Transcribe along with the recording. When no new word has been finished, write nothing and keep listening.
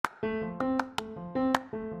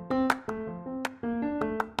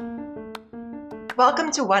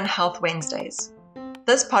Welcome to One Health Wednesdays.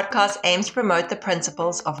 This podcast aims to promote the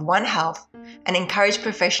principles of One Health and encourage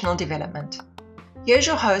professional development. Here's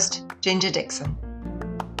your host, Ginger Dixon.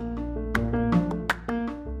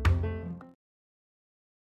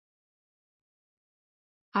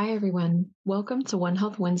 Hi, everyone. Welcome to One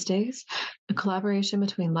Health Wednesdays, a collaboration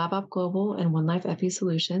between LabOp Global and One Life Epi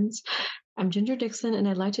Solutions. I'm Ginger Dixon, and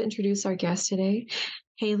I'd like to introduce our guest today,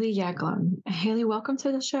 Hayley Yaglom. Hayley, welcome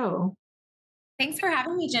to the show. Thanks for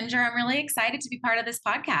having me, Ginger. I'm really excited to be part of this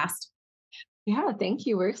podcast. Yeah, thank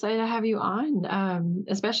you. We're excited to have you on.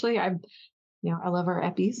 Especially, I love our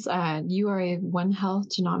EPIs. You are a One Health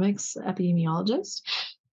genomics epidemiologist,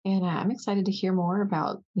 and I'm excited to hear more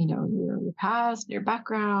about your past, your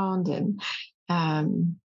background,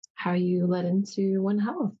 and how you led into One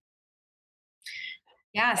Health.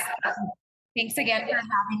 Yes. Thanks again for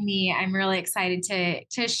having me. I'm really excited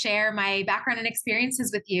to share my background and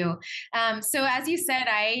experiences with you. So as you said,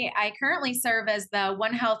 I currently serve as the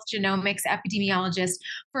One Health Genomics epidemiologist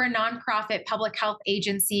for a nonprofit public health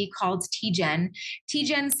agency called TGen.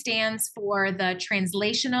 TGen stands for the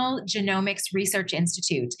Translational Genomics Research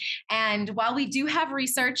Institute. And while we do have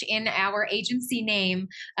research in our agency name,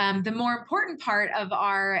 the more important part of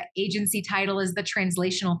our agency title is the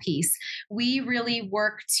translational piece. We really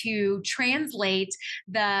work to translate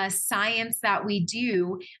the science that we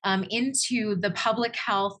do into the public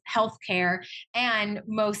health, healthcare, and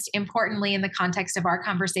most importantly, in the context of our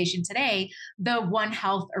conversation today, the One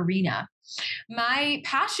Health arena. My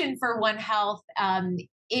passion for One Health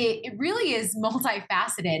it really is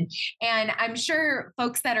multifaceted. And I'm sure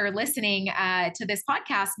folks that are listening to this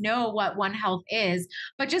podcast know what One Health is.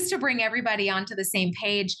 But just to bring everybody onto the same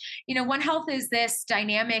page, One Health is this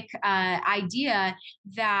dynamic idea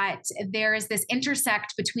that there is this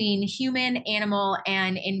intersect between human, animal,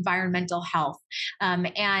 and environmental health.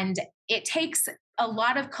 And it takes a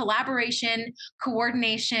lot of collaboration,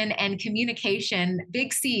 coordination, and communication,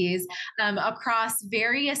 big C's, across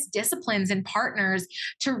various disciplines and partners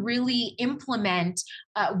to really implement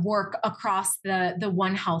work across the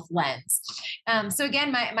One Health lens. So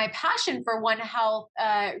again, my passion for One Health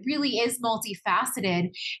really is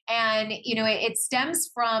multifaceted. And, it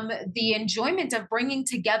stems from the enjoyment of bringing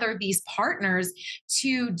together these partners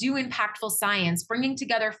to do impactful science, bringing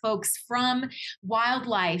together folks from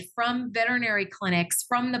wildlife, from veterinary clinics,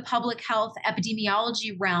 from the public health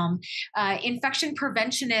epidemiology realm, infection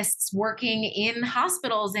preventionists working in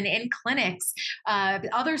hospitals and in clinics,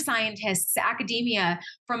 other scientists, academia,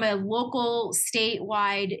 from a local,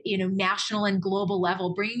 statewide, national and global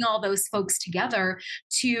level, bringing all those folks together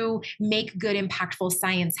to make good, impactful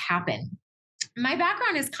science happen. My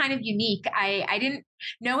background is kind of unique. I didn't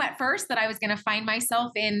know at first that I was going to find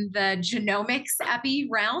myself in the genomics epi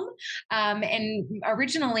realm. And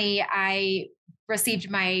originally, I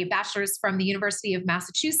received my bachelor's from the University of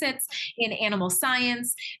Massachusetts in animal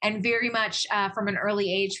science, and very much from an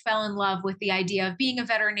early age fell in love with the idea of being a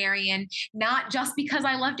veterinarian, not just because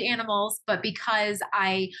I loved animals, but because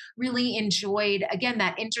I really enjoyed, again,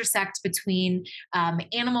 that intersect between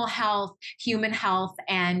animal health, human health,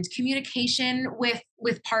 and communication with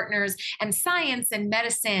partners and science and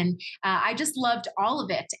medicine. I just loved all of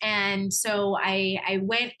it. And so I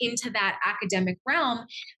went into that academic realm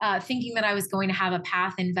thinking that I was going to have a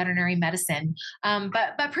path in veterinary medicine.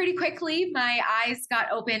 But pretty quickly, my eyes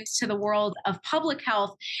got opened to the world of public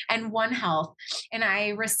health and One Health. And I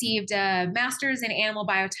received a master's in animal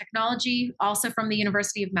biotechnology, also from the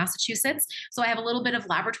University of Massachusetts. So I have a little bit of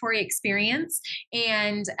laboratory experience.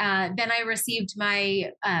 And then I received my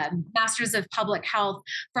master's of public health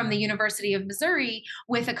from the University of Missouri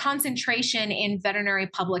with a concentration in veterinary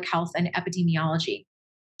public health and epidemiology.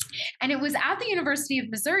 And it was at the University of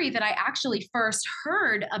Missouri that I actually first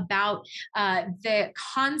heard about the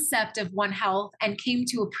concept of One Health and came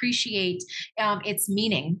to appreciate its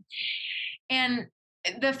meaning. And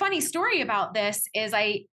the funny story about this is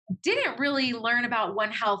I didn't really learn about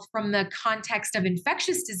One Health from the context of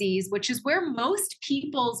infectious disease, which is where most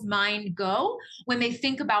people's mind go when they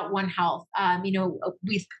think about One Health.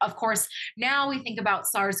 We, of course, now we think about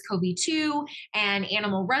SARS-CoV-2 and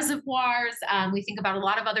animal reservoirs. We think about a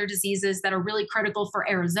lot of other diseases that are really critical for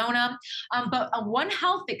Arizona. But One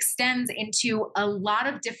Health extends into a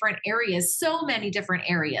lot of different areas, so many different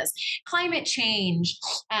areas. Climate change,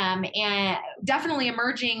 and definitely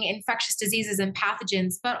emerging infectious diseases and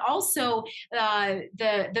pathogens, but also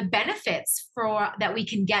the benefits that we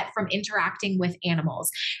can get from interacting with animals.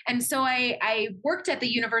 And so I worked at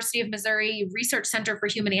the University of Missouri Research Center for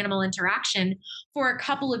Human Animal Interaction for a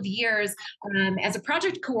couple of years as a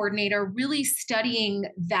project coordinator, really studying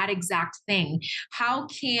that exact thing. How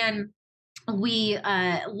can we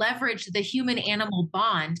leverage the human animal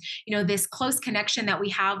bond, this close connection that we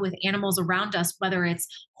have with animals around us, whether it's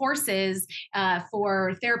horses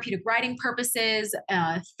for therapeutic riding purposes,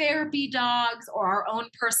 therapy dogs, or our own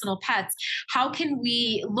personal pets. How can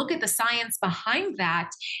we look at the science behind that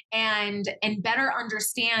and better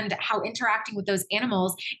understand how interacting with those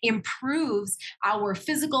animals improves our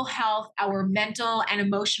physical health, our mental and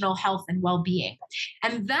emotional health and well-being?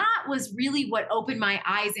 And that was really what opened my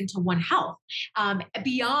eyes into One Health,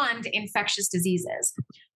 beyond infectious diseases.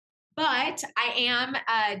 But I am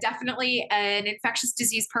definitely an infectious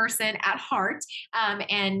disease person at heart.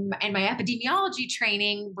 And my epidemiology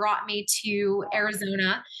training brought me to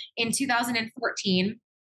Arizona in 2014,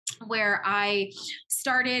 where I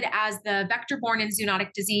started as the vector-borne and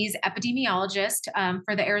zoonotic disease epidemiologist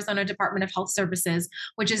for the Arizona Department of Health Services,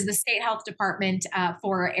 which is the state health department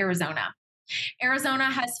for Arizona.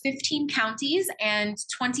 Arizona has 15 counties and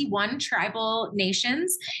 21 tribal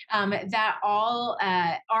nations that all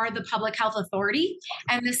are the public health authority.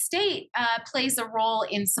 And the state plays a role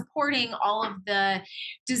in supporting all of the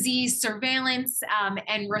disease surveillance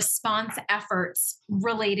and response efforts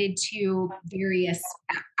related to various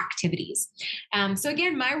activities. So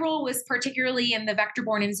again, my role was particularly in the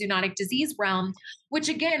vector-borne and zoonotic disease realm, which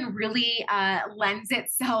again really lends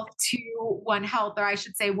itself to One Health, or I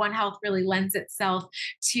should say One Health really lends itself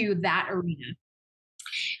to that arena.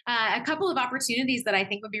 A couple of opportunities that I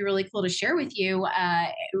think would be really cool to share with you,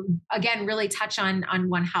 again, really touch on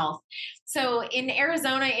One Health. So in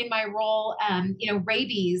Arizona, in my role,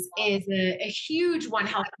 rabies is a huge One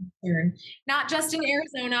Health concern, not just in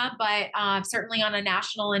Arizona, but certainly on a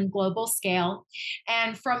national and global scale.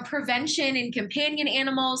 And from prevention in companion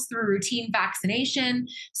animals through routine vaccination,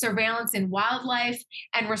 surveillance in wildlife,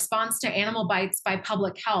 and response to animal bites by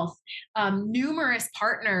public health, numerous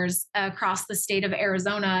partners across the state of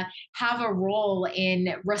Arizona have a role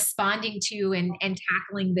in responding to and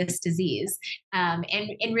tackling this disease, and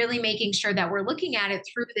really making sure that we're looking at it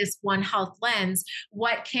through this One Health lens.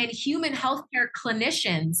 What can human healthcare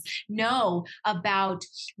clinicians know about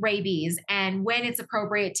rabies, and when it's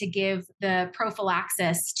appropriate to give the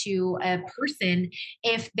prophylaxis to a person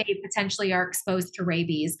if they potentially are exposed to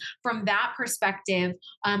rabies? From that perspective,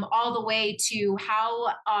 all the way to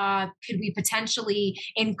how could we potentially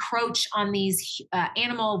encroach on these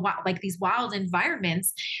like these wild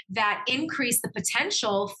environments that increase the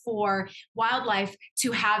potential for wildlife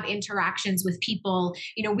to have interactions with people.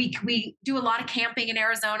 We do a lot of camping in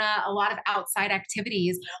Arizona, a lot of outside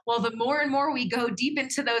activities. Well, the more and more we go deep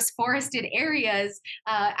into those forested areas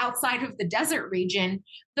outside of the desert region,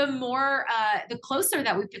 the closer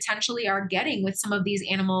that we potentially are getting with some of these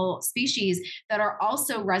animal species that are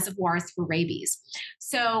also reservoirs for rabies.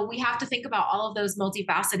 So we have to think about all of those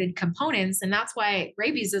multifaceted components. And that's why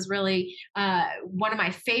rabies is really one of my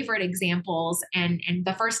favorite examples, and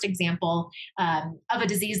the first example of a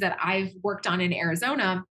disease that I've worked on in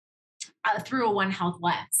Arizona through a One Health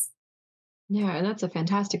lens. Yeah, and that's a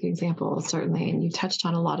fantastic example, certainly. And you touched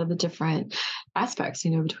on a lot of the different aspects,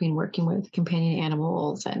 between working with companion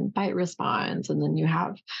animals and bite response, and then you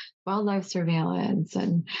have wildlife surveillance.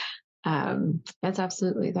 And that's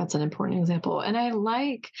an important example. And I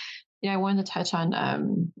wanted to touch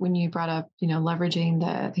on when you brought up,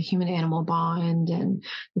 leveraging the human animal bond and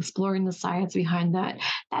exploring the science behind that.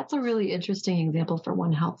 That's a really interesting example for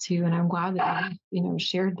One Health too. And I'm glad that you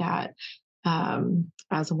shared that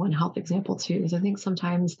as a One Health example too, because I think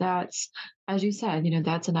sometimes that's, as you said,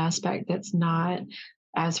 that's an aspect that's not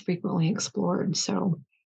as frequently explored. So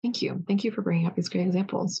thank you for bringing up these great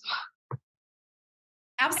examples.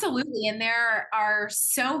 Absolutely. And there are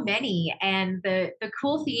so many. And the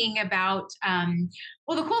cool thing about,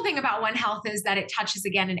 the cool thing about One Health is that it touches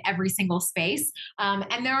again in every single space.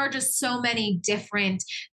 And there are just so many different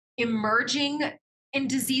emerging in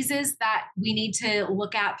diseases that we need to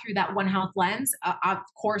look at through that One Health lens. Of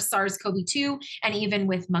course, SARS-CoV-2, and even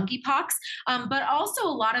with monkeypox, but also a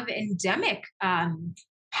lot of endemic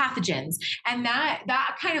pathogens. And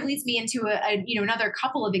that kind of leads me into another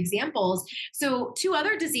couple of examples. So two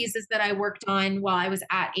other diseases that I worked on while I was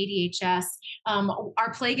at ADHS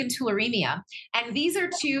are plague and tularemia. And these are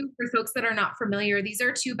two, for folks that are not familiar, these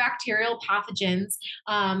are two bacterial pathogens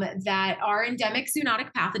that are endemic zoonotic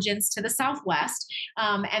pathogens to the Southwest.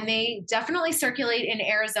 And they definitely circulate in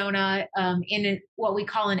Arizona what we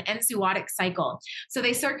call an enzootic cycle. So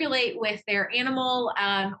they circulate with their animal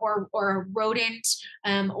or rodent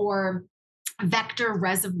or vector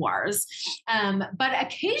reservoirs. But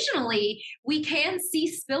occasionally we can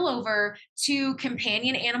see spillover to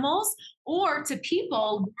companion animals or to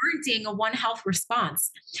people warranting a One Health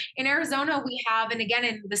response. In Arizona, we have, and again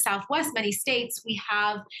in the Southwest, many states, we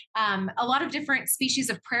have a lot of different species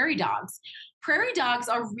of prairie dogs. Prairie dogs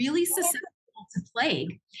are really susceptible to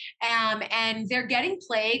plague, and they're getting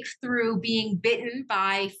plague through being bitten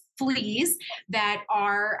by fleas that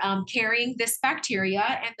are carrying this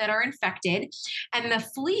bacteria and that are infected. And the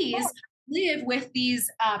fleas live with these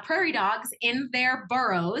prairie dogs in their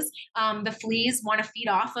burrows. The fleas want to feed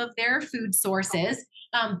off of their food sources,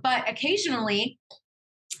 but occasionally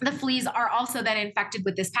the fleas are also then infected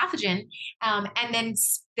with this pathogen, and then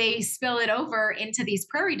they spill it over into these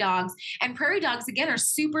prairie dogs. And prairie dogs, again, are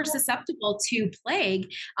super susceptible to plague,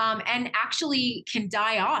 and actually can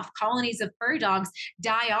die off. Colonies of prairie dogs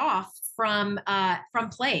die off from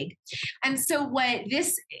plague. And so what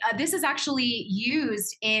this is actually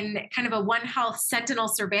used in kind of a One Health sentinel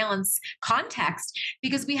surveillance context,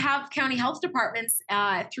 because we have county health departments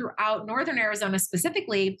throughout northern Arizona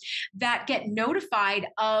specifically that get notified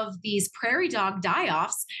of these prairie dog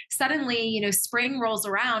die-offs. Suddenly, spring rolls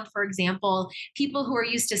around, for example, people who are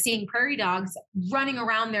used to seeing prairie dogs running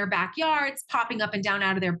around their backyards, popping up and down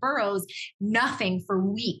out of their burrows, nothing for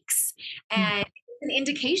weeks. And an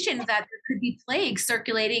indication that there could be plague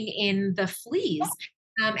circulating in the fleas.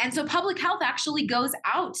 And so public health actually goes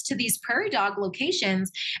out to these prairie dog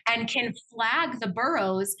locations and can flag the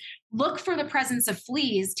burrows, look for the presence of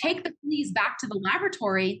fleas, take the fleas back to the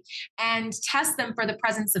laboratory and test them for the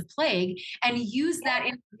presence of plague, and use that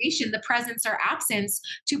information, the presence or absence,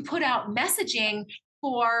 to put out messaging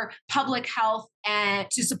for public health and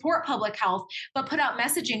to support public health, but put out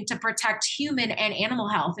messaging to protect human and animal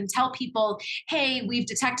health and tell people, hey, we've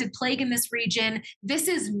detected plague in this region. This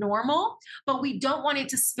is normal, but we don't want it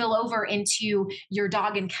to spill over into your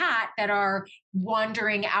dog and cat that are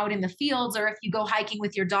wandering out in the fields. Or if you go hiking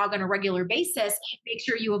with your dog on a regular basis, make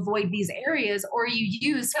sure you avoid these areas, or you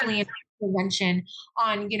use flea and prevention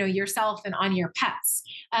on yourself and on your pets.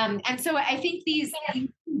 And so I think these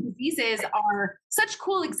diseases are such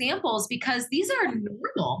cool examples because these are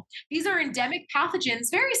normal. These are endemic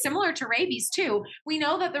pathogens, very similar to rabies too. We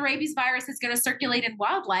know that the rabies virus is going to circulate in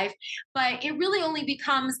wildlife, but it really only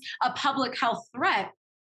becomes a public health threat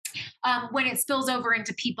when it spills over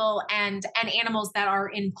into people and animals that are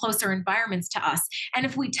in closer environments to us. And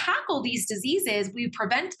if we tackle these diseases, we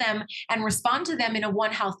prevent them and respond to them in a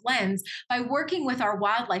One Health lens by working with our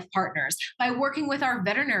wildlife partners, by working with our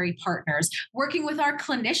veterinary partners, working with our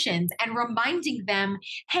clinicians, and reminding them,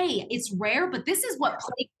 hey, it's rare, but this is what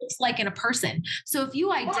plague looks like in a person. So if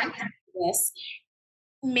you identify this,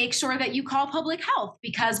 make sure that you call public health,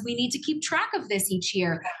 because we need to keep track of this each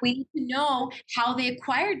year. We need to know how they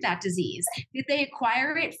acquired that disease. Did they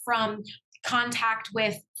acquire it from contact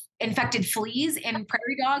with infected fleas in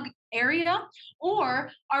prairie dog area?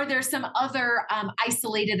 Or are there some other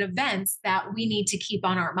isolated events that we need to keep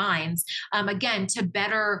on our minds, again, to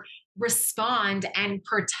better respond and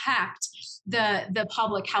protect the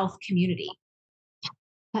public health community?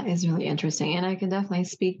 That is really interesting. And I can definitely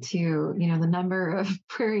speak to, the number of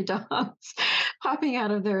prairie dogs popping out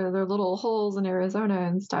of their little holes in Arizona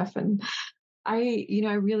and stuff. And I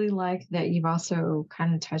really like that you've also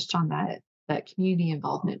kind of touched on that community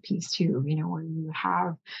involvement piece too, where you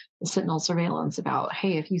have the sentinel surveillance about,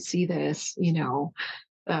 hey, if you see this, we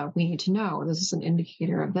need to know this is an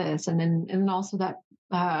indicator of this. And also that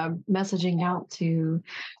messaging out to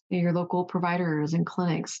your local providers and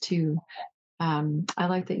clinics too. I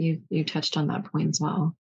like that you touched on that point as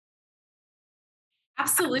well.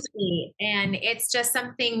 Absolutely. And it's just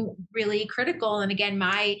something really critical. And again,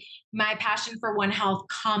 my passion for One Health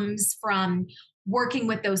comes from working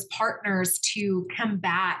with those partners to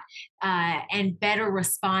combat and better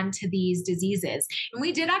respond to these diseases. And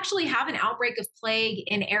we did actually have an outbreak of plague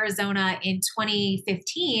in Arizona in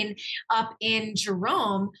 2015 up in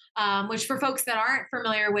Jerome, which for folks that aren't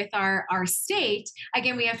familiar with our state,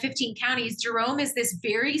 again, we have 15 counties. Jerome is this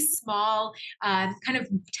very small kind of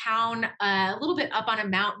town, a little bit up on a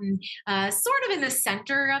mountain, sort of in the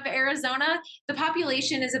center of Arizona. The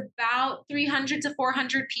population is about 300 to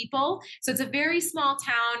 400 people. So it's a very small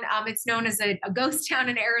town. It's known as a ghost town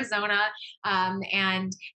in Arizona.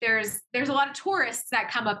 And there's a lot of tourists that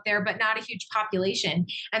come up there, but not a huge population.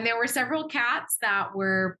 And there were several cats that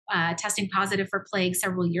were testing positive for plague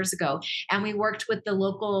several years ago. And we worked with the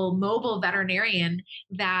local mobile veterinarian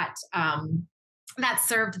that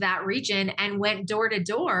served that region and went door to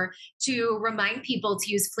door to remind people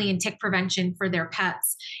to use flea and tick prevention for their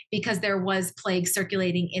pets because there was plague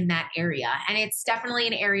circulating in that area. And it's definitely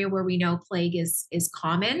an area where we know plague is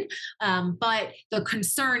common. But the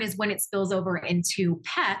concern is when it spills over into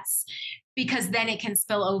pets, because then it can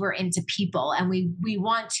spill over into people. And we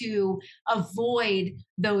want to avoid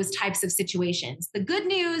those types of situations. The good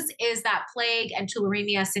news is that plague and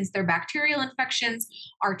tularemia, since they're bacterial infections,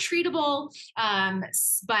 are treatable,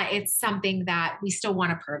 but it's something that we still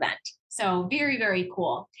want to prevent. So very, very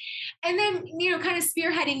cool. And then, kind of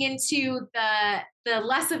spearheading into the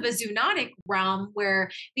less of a zoonotic realm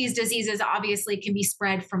where these diseases obviously can be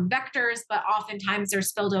spread from vectors, but oftentimes they're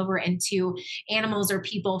spilled over into animals or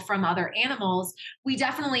people from other animals. We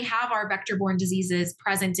definitely have our vector-borne diseases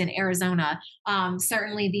present in Arizona.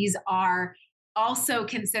 Certainly these are also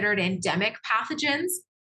considered endemic pathogens,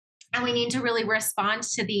 and we need to really respond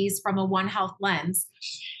to these from a One Health lens.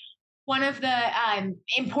 One of the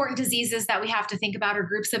important diseases that we have to think about, or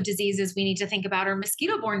groups of diseases we need to think about, are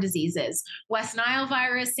mosquito-borne diseases, West Nile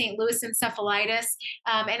virus, St. Louis encephalitis.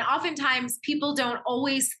 And oftentimes people don't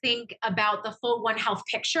always think about the full One Health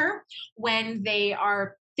picture when they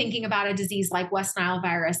are thinking about a disease like West Nile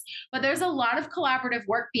virus. But there's a lot of collaborative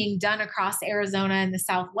work being done across Arizona and the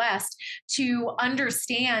Southwest to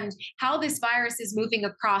understand how this virus is moving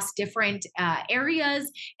across different areas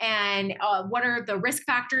and what are the risk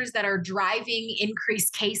factors that are driving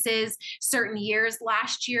increased cases certain years.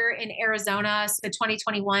 Last year in Arizona, so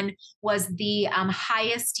 2021 was the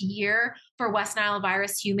highest year for West Nile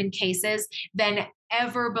virus human cases than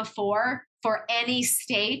ever before for any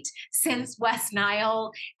state since West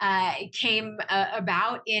Nile came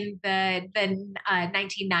about in the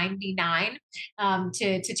 1999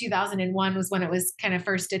 to 2001 was when it was kind of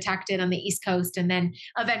first detected on the East Coast, and then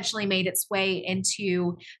eventually made its way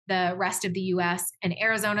into the rest of the U.S. And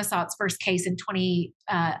Arizona saw its first case in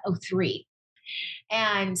 2003.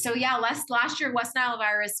 And so, last year, West Nile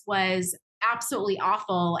virus was absolutely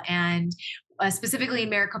awful, and specifically in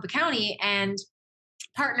Maricopa County. And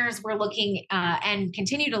partners were looking and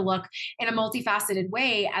continue to look in a multifaceted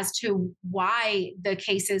way as to why the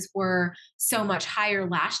cases were so much higher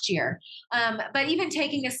last year. But even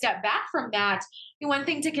taking a step back from that, one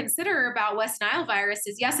thing to consider about West Nile virus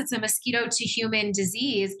is, yes, it's a mosquito to human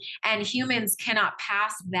disease, and humans cannot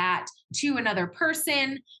pass that to another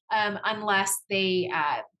person unless they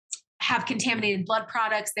have contaminated blood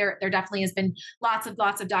products. There definitely has been lots of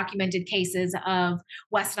documented cases of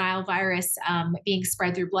West Nile virus being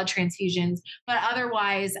spread through blood transfusions. But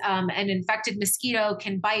otherwise, an infected mosquito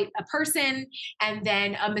can bite a person, and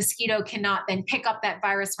then a mosquito cannot then pick up that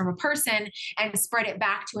virus from a person and spread it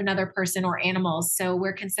back to another person or animals. So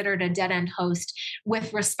we're considered a dead-end host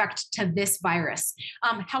with respect to this virus.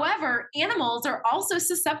 However, animals are also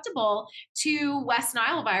susceptible to West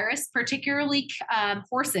Nile virus, particularly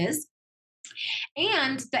horses.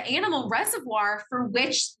 And the animal reservoir for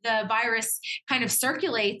which the virus kind of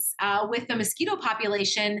circulates with the mosquito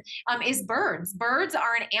population is birds. Birds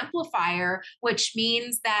are an amplifier, which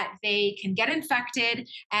means that they can get infected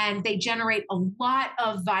and they generate a lot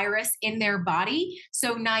of virus in their body.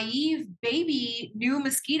 So naive baby new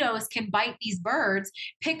mosquitoes can bite these birds,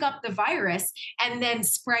 pick up the virus, and then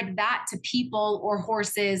spread that to people or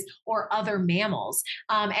horses or other mammals.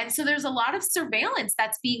 And so there's a lot of surveillance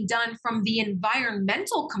that's being done from the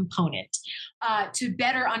environmental component to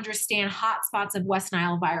better understand hotspots of West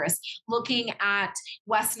Nile virus, looking at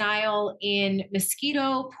West Nile in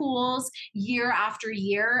mosquito pools year after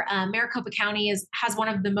year. Maricopa County has one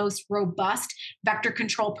of the most robust vector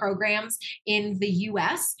control programs in the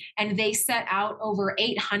US, and they set out over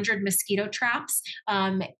 800 mosquito traps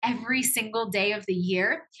every single day of the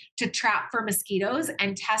year to trap for mosquitoes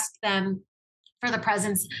and test them for the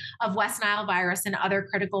presence of West Nile virus and other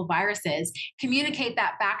critical viruses, communicate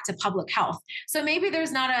that back to public health. So maybe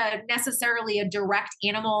there's not necessarily a direct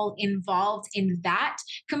animal involved in that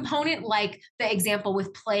component, like the example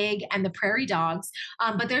with plague and the prairie dogs,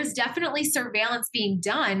 but there's definitely surveillance being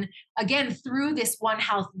done, again, through this One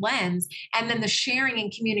Health lens, and then the sharing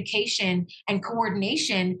and communication and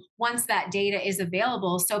coordination once that data is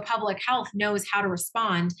available, so public health knows how to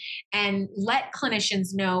respond and let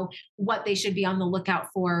clinicians know what they should be on the lookout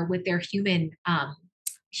for with their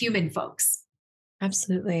human folks.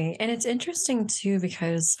 Absolutely. And it's interesting too,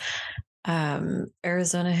 because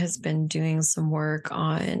Arizona has been doing some work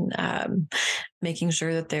on making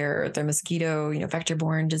sure that their mosquito,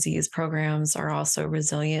 vector-borne disease programs are also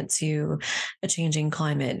resilient to a changing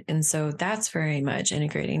climate, and so that's very much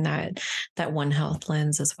integrating that One Health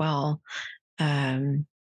lens as well.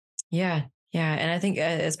 Yeah, and I think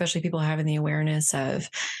especially people having the awareness of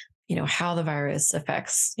how the virus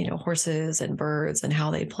affects horses and birds and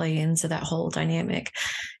how they play into that whole dynamic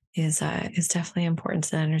is definitely important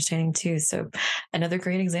to that understanding too. So another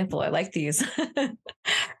great example. I like these.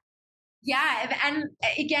 Yeah, and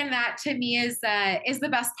again, that to me is the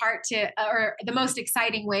best part or the most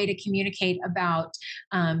exciting way to communicate about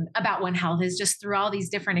One Health, is just through all these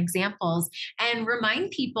different examples, and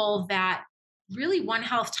remind people that really One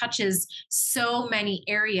Health touches so many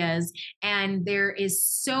areas, and there is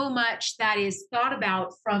so much that is thought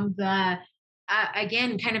about from the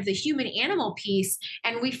again, kind of the human animal piece.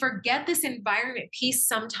 And we forget this environment piece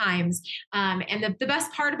sometimes. And the best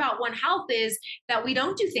part about One Health is that we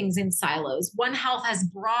don't do things in silos. One Health has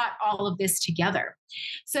brought all of this together.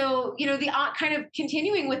 So, the kind of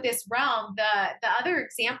continuing with this realm, the other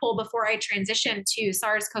example before I transition to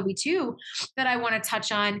SARS-CoV-2 that I want to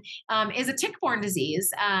touch on is a tick-borne disease.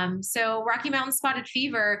 So Rocky Mountain spotted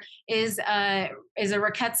fever is a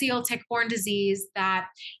rickettsial tick-borne disease that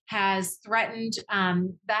has threatened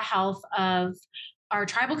the health of our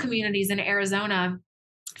tribal communities in Arizona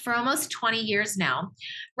for almost 20 years now.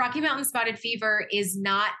 Rocky Mountain spotted fever is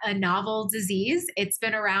not a novel disease. It's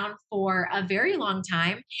been around for a very long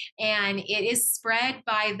time, and it is spread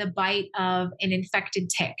by the bite of an infected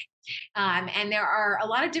tick. And there are a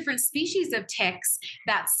lot of different species of ticks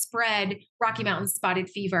that spread Rocky Mountain spotted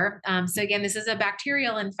fever. So again, this is a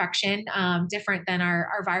bacterial infection, different than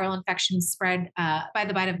our viral infections spread by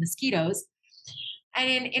the bite of mosquitoes.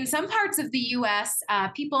 And in some parts of the US,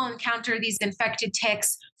 people encounter these infected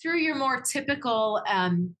ticks through your more typical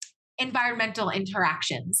environmental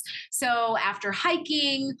interactions. So after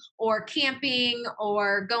hiking or camping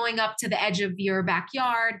or going up to the edge of your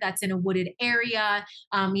backyard that's in a wooded area,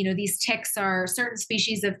 these ticks are certain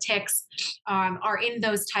species of ticks are in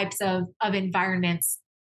those types of environments.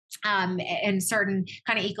 In certain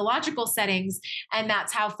kind of ecological settings, and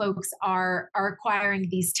that's how folks are acquiring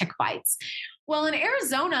these tick bites. Well, in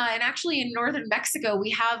Arizona and actually in northern Mexico,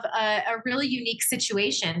 we have a really unique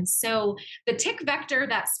situation. So the tick vector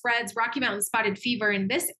that spreads Rocky Mountain spotted fever in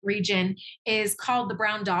this region is called the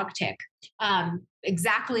brown dog tick.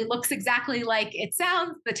 Looks exactly like it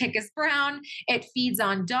sounds. The tick is brown. It feeds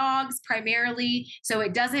on dogs primarily, so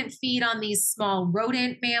it doesn't feed on these small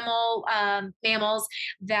rodent mammals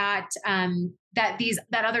that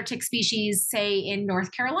other tick species, say in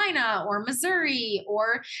North Carolina or Missouri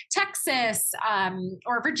or Texas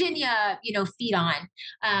or Virginia, feed on.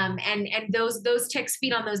 And those ticks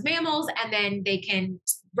feed on those mammals, and then they can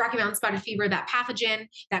Rocky Mountain spotted fever, that pathogen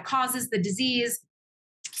that causes the disease,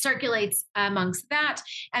 circulates amongst that,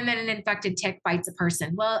 and then an infected tick bites a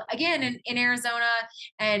person. Well, again, in Arizona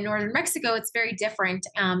and northern Mexico, it's very different,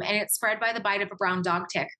 and it's spread by the bite of a brown dog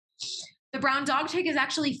tick. The brown dog tick is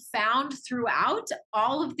actually found throughout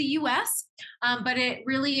all of the US, but it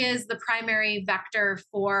really is the primary vector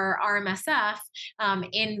for RMSF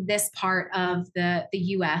in this part of the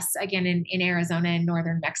US, again, in Arizona and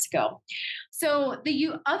northern Mexico. So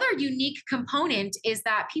the other unique component is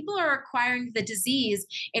that people are acquiring the disease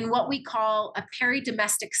in what we call a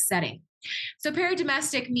peridomestic setting. So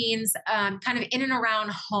peridomestic means kind of in and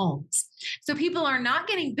around homes. So people are not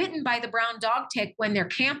getting bitten by the brown dog tick when they're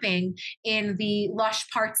camping in the lush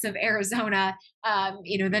parts of Arizona,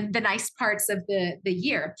 the nice parts of the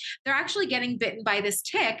year. They're actually getting bitten by this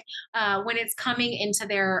tick when it's coming into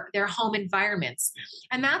their home environments.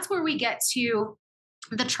 And that's where we get to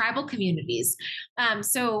the tribal communities.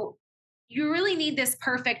 So you really need this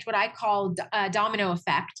perfect, what I call domino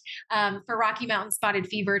effect, for Rocky Mountain spotted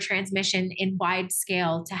fever transmission in wide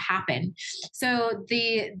scale to happen. So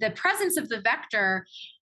the presence of the vector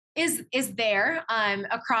is there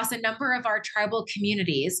across a number of our tribal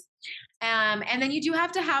communities. And then you do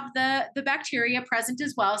have to have the bacteria present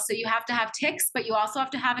as well. So you have to have ticks, but you also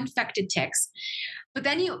have to have infected ticks. But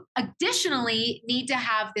then you additionally need to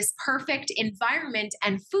have this perfect environment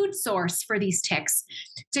and food source for these ticks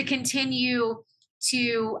to continue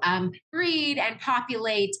to breed and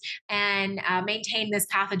populate and maintain this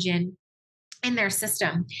pathogen in their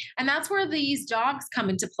system. And that's where these dogs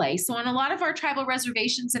come into play. So on a lot of our tribal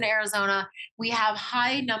reservations in Arizona, we have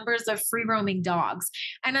high numbers of free roaming dogs.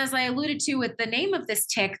 And as I alluded to with the name of this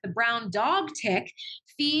tick, the brown dog tick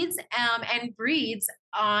feeds and breeds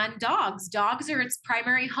on dogs. Dogs are its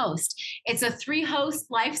primary host. It's a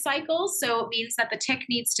 3-host life cycle. So it means that the tick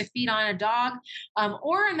needs to feed on a dog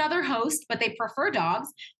or another host, but they prefer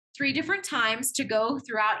dogs 3 different times to go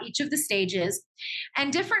throughout each of the stages.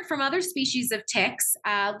 And different from other species of ticks,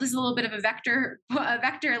 this is a little bit of a vector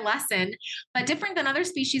lesson, but different than other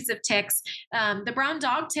species of ticks, the brown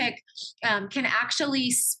dog tick can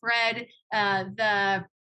actually spread the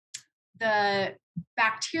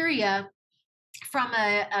bacteria from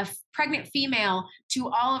a pregnant female to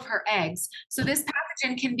all of her eggs. So this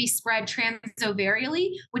pathogen can be spread transovarially,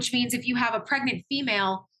 which means if you have a pregnant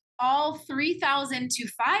female, all 3,000 to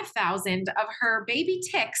 5,000 of her baby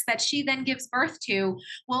ticks that she then gives birth to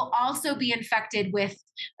will also be infected with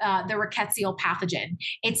the rickettsial pathogen.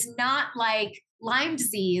 It's not like Lyme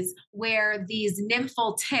disease, where these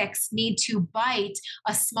nymphal ticks need to bite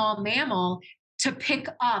a small mammal to pick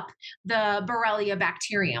up the Borrelia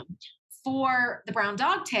bacterium. For the brown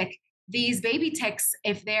dog tick, these baby ticks,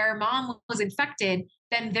 if their mom was infected,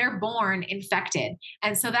 then they're born infected.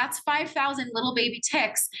 And so that's 5,000 little baby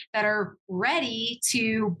ticks that are ready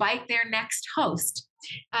to bite their next host.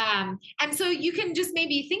 And so you can just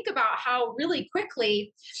maybe think about how really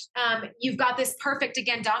quickly you've got this perfect,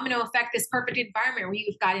 again, domino effect, this perfect environment where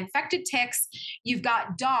you've got infected ticks, you've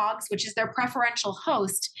got dogs, which is their preferential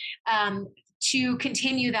host, to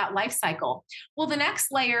continue that life cycle. Well, the next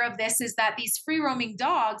layer of this is that these free roaming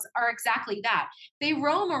dogs are exactly that. They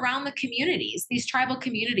roam around the communities, these tribal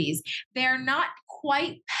communities. They're not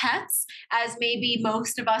quite pets as maybe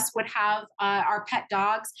most of us would have our pet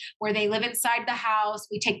dogs, where they live inside the house.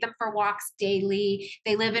 We take them for walks daily.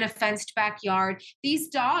 They live in a fenced backyard. These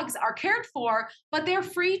dogs are cared for, but they're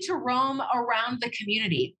free to roam around the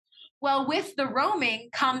community. Well, with the roaming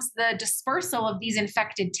comes the dispersal of these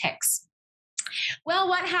infected ticks. Well,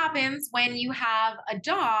 what happens when you have a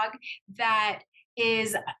dog that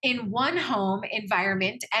is in one home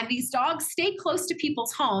environment and these dogs stay close to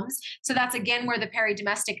people's homes? So that's again where the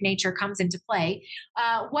peri-domestic nature comes into play.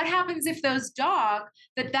 What happens if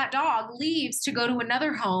that dog leaves to go to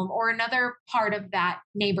another home or another part of that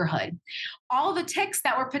neighborhood? All the ticks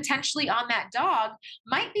that were potentially on that dog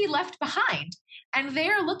might be left behind, and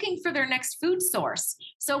they're looking for their next food source.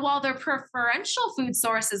 So while their preferential food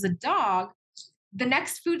source is a dog, the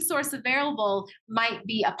next food source available might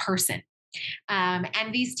be a person.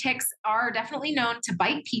 And these ticks are definitely known to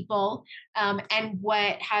bite people. And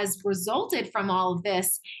what has resulted from all of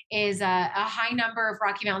this is a high number of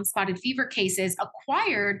Rocky Mountain spotted fever cases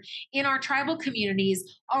acquired in our tribal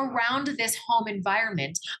communities around this home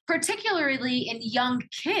environment, particularly in young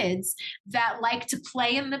kids that like to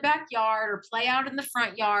play in the backyard or play out in the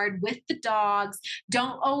front yard with the dogs,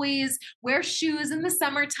 don't always wear shoes in the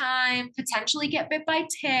summertime, potentially get bit by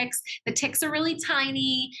ticks. The ticks are really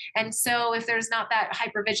tiny. And so if there's not that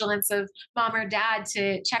hypervigilance of mom or dad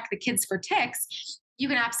to check the kids for ticks, you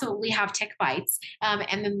can absolutely have tick bites.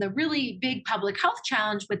 And then the really big public health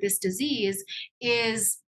challenge with this disease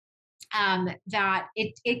is that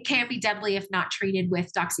it can be deadly if not treated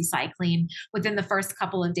with doxycycline within the first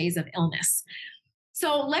couple of days of illness.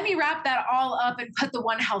 So let me wrap that all up and put the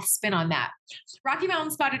One Health spin on that. Rocky Mountain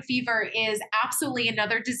spotted fever is absolutely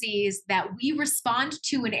another disease that we respond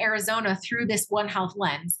to in Arizona through this One Health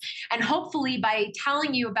lens. And hopefully by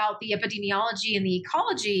telling you about the epidemiology and the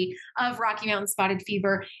ecology of Rocky Mountain spotted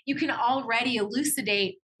fever, you can already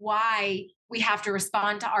elucidate why we have to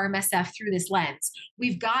respond to RMSF through this lens.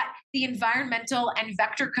 We've got the environmental and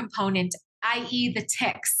vector component, i.e. the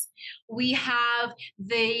ticks. We have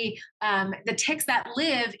the ticks that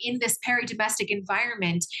live in this peri-domestic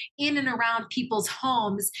environment in and around people's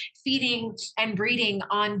homes, feeding and breeding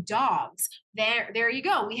on dogs. There you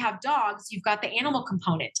go. We have dogs. You've got the animal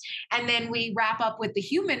component. And then we wrap up with the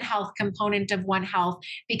human health component of One Health,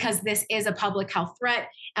 because this is a public health threat.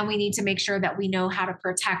 And we need to make sure that we know how to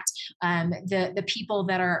protect the people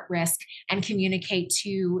that are at risk and communicate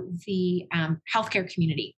to the healthcare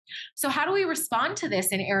community. So how do we respond to this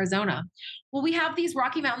in Arizona? Well, we have these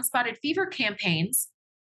Rocky Mountain spotted fever campaigns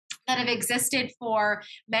that have existed for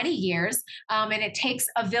many years. And it takes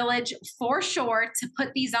a village for sure to put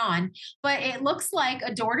these on. But it looks like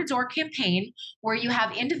a door to door campaign where you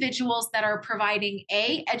have individuals that are providing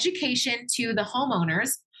A, education to the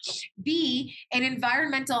homeowners, B, an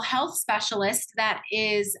environmental health specialist that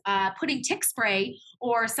is putting tick spray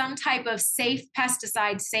or some type of safe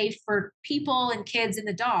pesticide, safe for people and kids and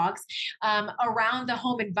the dogs, around the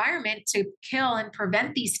home environment to kill and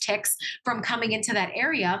prevent these ticks from coming into that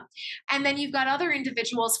area. And then you've got other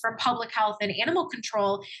individuals from public health and animal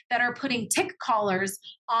control that are putting tick collars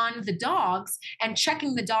on the dogs and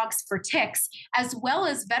checking the dogs for ticks, as well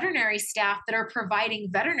as veterinary staff that are providing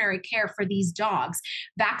veterinary care for these dogs,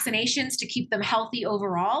 vaccinations to keep them healthy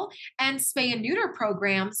overall, and spay and neuter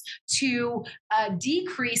programs to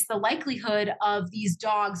decrease the likelihood of these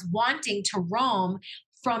dogs wanting to roam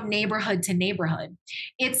from neighborhood to neighborhood.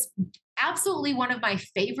 It's absolutely one of my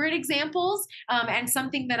favorite examples, and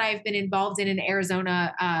something that I've been involved in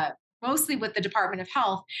Arizona, mostly with the Department of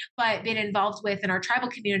Health, but been involved with in our tribal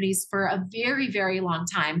communities for a very, very long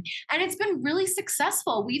time. And it's been really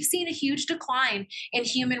successful. We've seen a huge decline in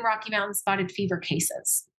human Rocky Mountain spotted fever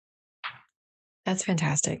cases. That's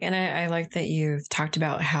fantastic. And I like that you've talked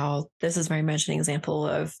about how this is very much an example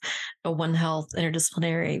of a One Health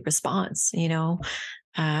interdisciplinary response.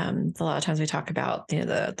 A lot of times we talk about,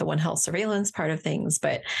 the One Health surveillance part of things,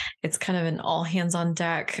 but it's kind of an all hands on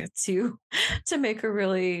deck to make a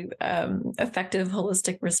really effective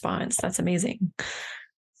holistic response. That's amazing.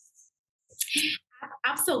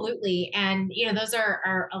 Absolutely. And, those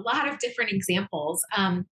are a lot of different examples.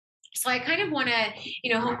 So I kind of want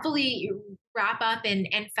to, hopefully wrap up and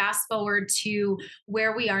fast forward to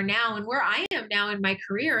where we are now and where I am now in my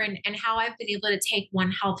career, and how I've been able to take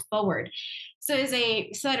One Health forward. So as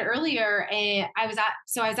I said earlier, I was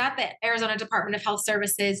at the Arizona Department of Health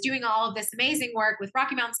Services doing all of this amazing work with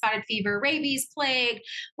Rocky Mountain spotted fever, rabies, plague,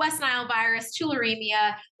 West Nile virus,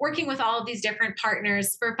 tularemia, working with all of these different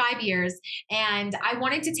partners for 5 years. And I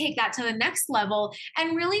wanted to take that to the next level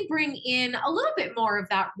and really bring in a little bit more of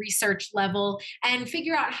that research level and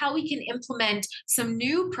figure out how we can implement some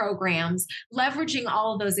new programs, leveraging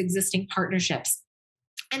all of those existing partnerships.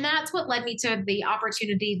 And that's what led me to the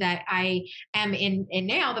opportunity that I am in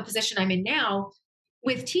now, the position I'm in now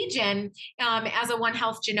with TGen, as a One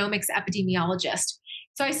Health genomics epidemiologist.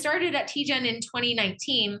 So I started at TGen in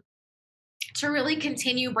 2019 to really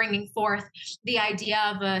continue bringing forth the idea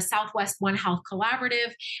of a Southwest One Health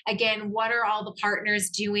collaborative. Again, what are all the partners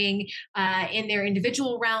doing in their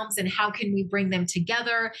individual realms, and how can we bring them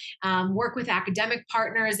together, work with academic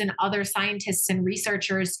partners and other scientists and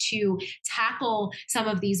researchers to tackle some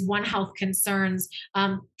of these One Health concerns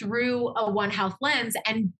through a One Health lens,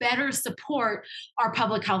 and better support our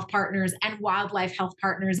public health partners and wildlife health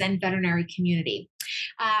partners and veterinary community.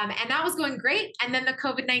 And that was going great. And then the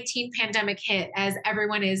COVID-19 pandemic hit, as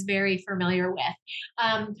everyone is very familiar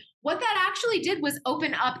with. What that actually did was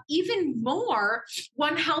open up even more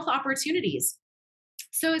One Health opportunities.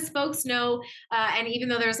 So as folks know, and even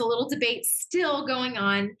though there's a little debate still going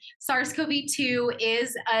on, SARS-CoV-2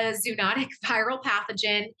 is a zoonotic viral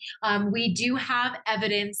pathogen. We do have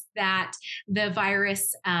evidence that the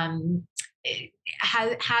virus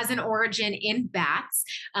has an origin in bats,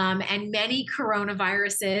 and many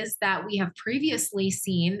coronaviruses that we have previously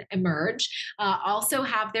seen emerge also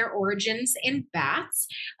have their origins in bats.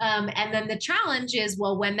 And then the challenge is,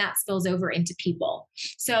 well, when that spills over into people.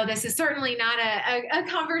 So this is certainly not a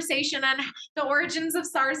conversation on the origins of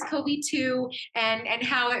SARS-CoV-2 and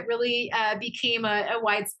how it really became a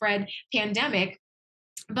widespread pandemic,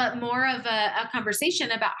 but more of a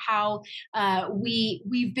conversation about how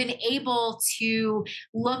we've been able to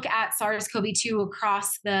look at SARS-CoV-2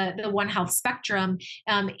 across the One Health spectrum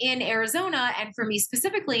in Arizona, and for me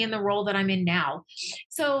specifically in the role that I'm in now.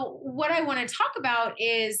 So what I want to talk about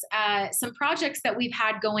is some projects that we've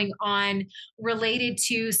had going on related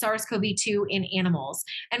to SARS-CoV-2 in animals.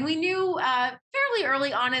 And we knew fairly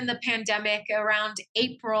early on in the pandemic, around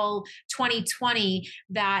April 2020,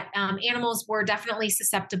 that animals were definitely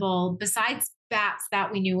susceptible. Besides bats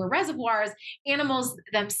that we knew were reservoirs, animals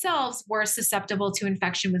themselves were susceptible to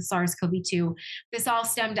infection with SARS-CoV-2. This all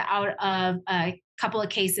stemmed out of a couple of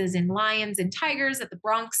cases in lions and tigers at the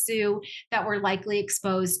Bronx Zoo that were likely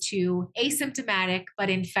exposed to asymptomatic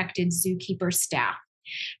but infected zookeeper staff.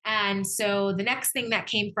 And so the next thing that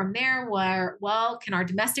came from there were, well, can our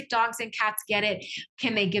domestic dogs and cats get it?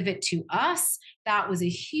 Can they give it to us? That was a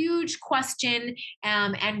huge question.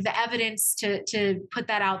 And the evidence to put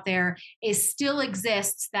that out there is still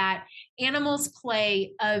exists that animals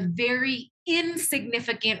play a very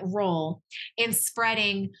insignificant role in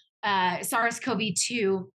spreading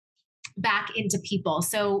SARS-CoV-2 back into people.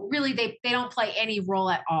 So really they don't play any role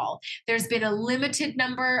at all. There's been a limited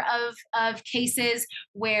number of cases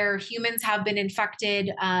where humans have been infected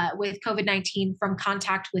with COVID-19 from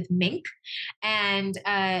contact with mink. And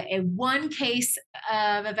one case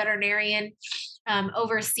of a veterinarian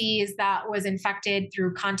overseas that was infected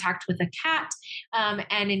through contact with a cat.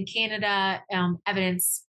 And in Canada,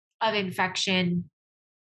 evidence of infection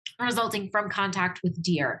resulting from contact with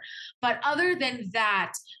deer. But other than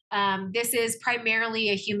that, this is primarily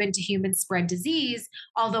a human to human spread disease,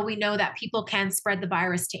 although we know that people can spread the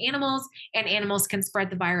virus to animals and animals can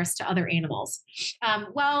spread the virus to other animals.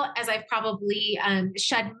 Well, as I've probably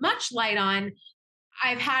shed much light on,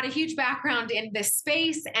 I've had a huge background in this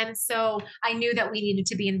space. And so I knew that we needed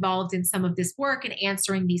to be involved in some of this work and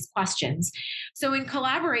answering these questions. So in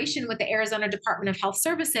collaboration with the Arizona Department of Health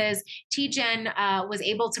Services, TGen was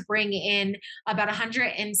able to bring in about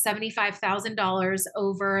 $175,000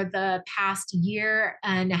 over the past year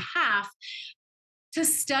and a half to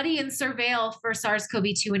study and surveil for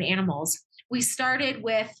SARS-CoV-2 in animals. We started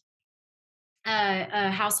with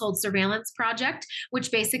a household surveillance project,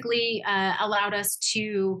 which basically allowed us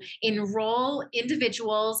to enroll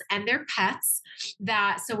individuals and their pets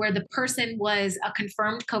where the person was a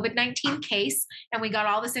confirmed COVID-19 case, and we got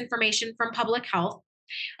all this information from public health.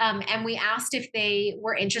 And we asked if they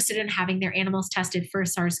were interested in having their animals tested for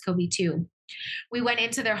SARS-CoV-2. We went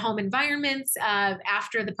into their home environments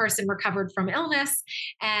after the person recovered from illness,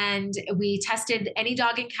 and we tested any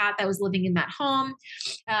dog and cat that was living in that home,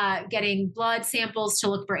 getting blood samples to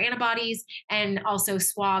look for antibodies and also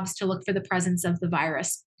swabs to look for the presence of the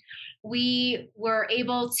virus. We were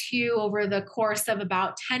able to, over the course of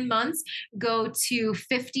about 10 months, go to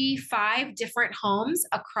 55 different homes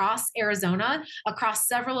across Arizona, across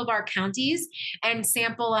several of our counties, and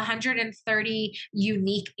sample 130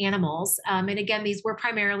 unique animals. And again, these were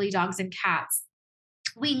primarily dogs and cats.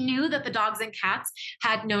 We knew that the dogs and cats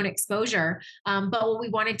had known exposure, but what we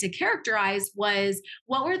wanted to characterize was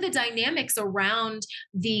what were the dynamics around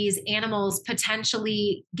these animals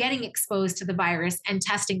potentially getting exposed to the virus and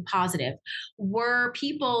testing positive. Were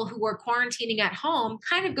people who were quarantining at home,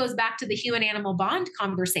 kind of goes back to the human-animal bond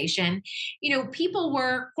conversation. People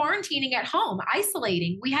were quarantining at home,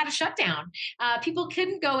 isolating. We had a shutdown. People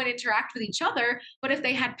couldn't go and interact with each other, but if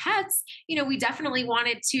they had pets, we definitely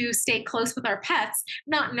wanted to stay close with our pets,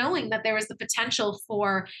 not knowing that there was the potential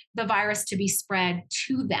for the virus to be spread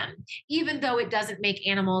to them, even though it doesn't make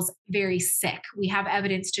animals very sick. We have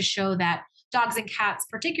evidence to show that dogs and cats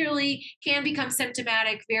particularly can become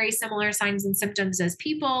symptomatic, very similar signs and symptoms as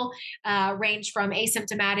people, range from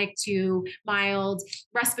asymptomatic to mild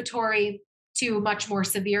respiratory to much more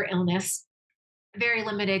severe illness. Very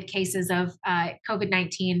limited cases of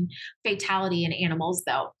COVID-19 fatality in animals,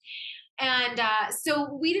 though. And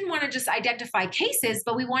so we didn't want to just identify cases,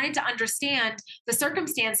 but we wanted to understand the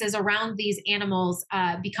circumstances around these animals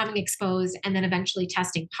becoming exposed and then eventually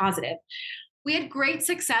testing positive. We had great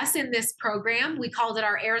success in this program. We called it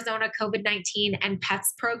our Arizona COVID-19 and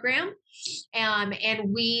Pets program.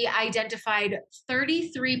 And we identified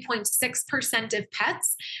 33.6% of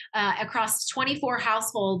pets across 24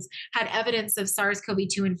 households had evidence of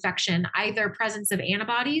SARS-CoV-2 infection, either presence of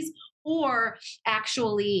antibodies or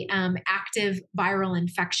actually active viral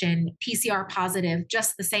infection, PCR positive,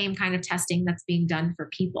 just the same kind of testing that's being done for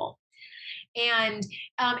people. And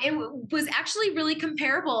it was actually really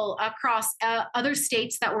comparable across other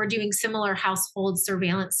states that were doing similar household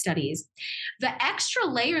surveillance studies. The extra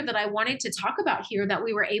layer that I wanted to talk about here that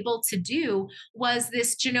we were able to do was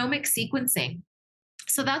this genomic sequencing.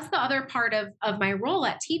 So that's the other part of my role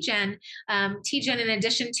at TGen. TGen, in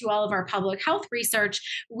addition to all of our public health research,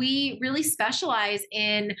 we really specialize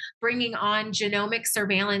in bringing on genomic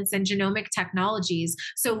surveillance and genomic technologies.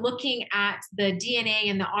 So looking at the DNA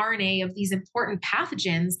and the RNA of these important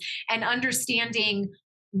pathogens and understanding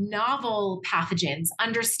novel pathogens,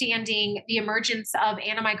 understanding the emergence of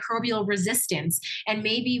antimicrobial resistance and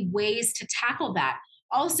maybe ways to tackle that.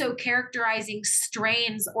 Also characterizing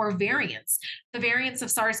strains or variants. The variants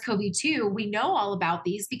of SARS-CoV-2, we know all about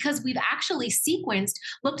these because we've actually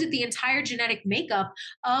looked at the entire genetic makeup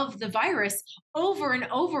of the virus over and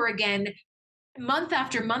over again, month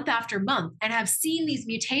after month after month, and have seen these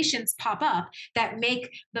mutations pop up that make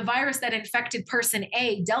the virus that infected person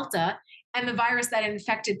A Delta and the virus that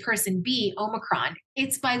infected person B Omicron.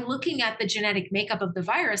 It's by looking at the genetic makeup of the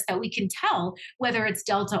virus that we can tell whether it's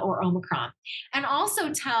Delta or Omicron, and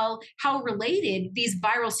also tell how related these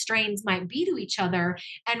viral strains might be to each other,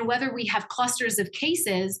 and whether we have clusters of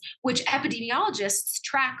cases, which epidemiologists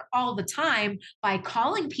track all the time by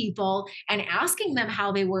calling people and asking them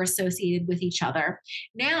how they were associated with each other.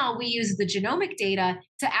 Now we use the genomic data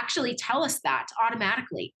to actually tell us that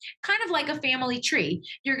automatically, kind of like a family tree.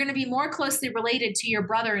 You're going to be more closely related to your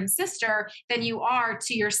brother and sister than you are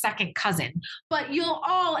to your second cousin, but you'll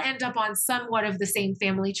all end up on somewhat of the same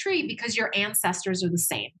family tree because your ancestors are the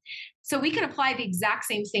same. So we can apply the exact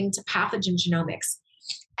same thing to pathogen genomics.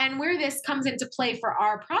 And where this comes into play for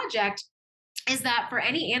our project is that for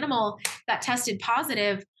any animal that tested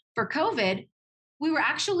positive for COVID, we were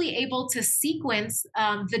actually able to sequence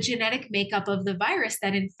the genetic makeup of the virus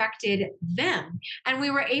that infected them. And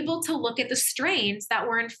we were able to look at the strains that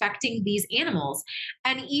were infecting these animals.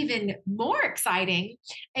 And even more exciting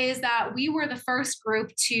is that we were the first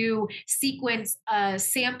group to sequence a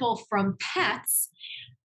sample from pets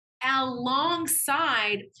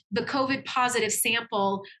alongside the COVID positive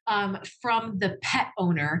sample from the pet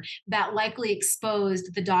owner that likely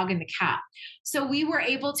exposed the dog and the cat. So we were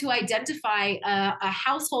able to identify a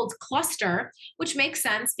household cluster, which makes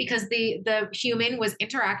sense because the human was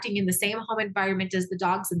interacting in the same home environment as the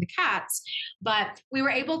dogs and the cats. But we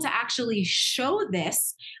were able to actually show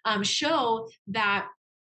this, show that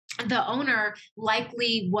the owner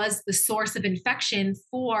likely was the source of infection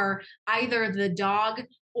for either the dog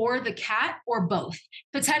or the cat or both.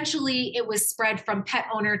 Potentially, it was spread from pet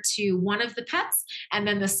owner to one of the pets, and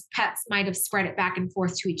then the pets might have spread it back and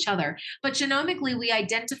forth to each other. But genomically, we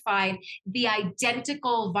identified the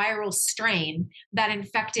identical viral strain that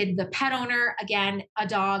infected the pet owner, again, a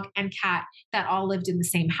dog and cat that all lived in the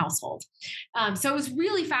same household. So it was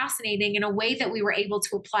really fascinating in a way that we were able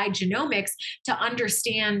to apply genomics to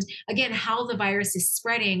understand, again, how the virus is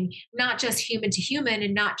spreading, not just human to human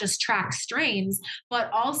and not just track strains, but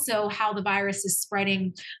also how the virus is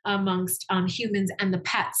spreading amongst humans and the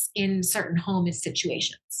pets in certain home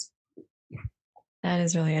situations. That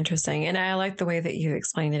is really interesting. And I like the way that you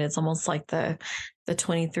explained it. It's almost like the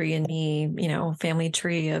 23andMe, family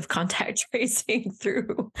tree of contact tracing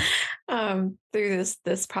through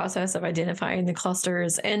this process of identifying the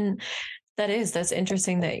clusters. And that's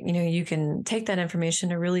interesting that, you can take that information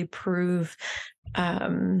to really prove,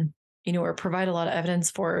 or provide a lot of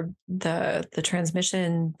evidence for the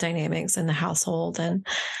transmission dynamics in the household and,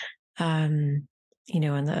 and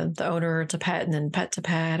the owner to pet and then pet to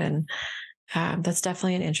pet. And that's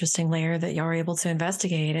definitely an interesting layer that y'all are able to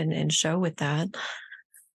investigate and show with that.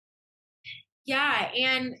 Yeah,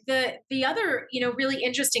 and the other really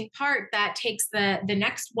interesting part that takes the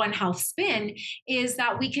next One Health spin is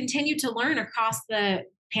that we continue to learn across the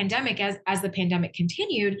pandemic as the pandemic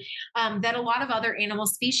continued, that a lot of other animal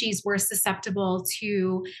species were susceptible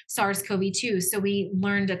to SARS-CoV-2. So we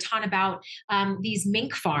learned a ton about these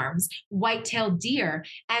mink farms, white-tailed deer,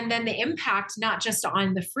 and then the impact not just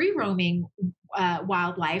on the free roaming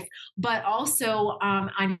wildlife, but also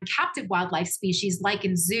on captive wildlife species like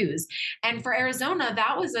in zoos. And for Arizona,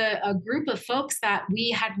 that was a group of folks that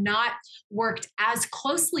we had not worked as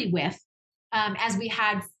closely with as we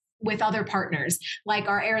had with other partners like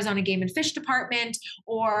our Arizona Game and Fish Department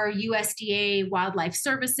or USDA Wildlife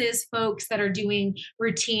Services folks that are doing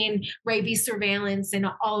routine rabies surveillance and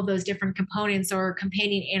all of those different components, or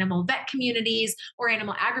companion animal vet communities or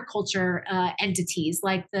animal agriculture entities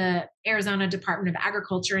like the Arizona Department of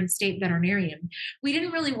Agriculture and State Veterinarian. We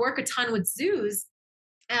didn't really work a ton with zoos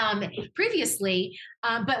previously,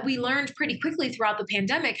 but we learned pretty quickly throughout the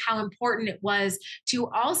pandemic how important it was to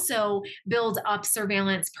also build up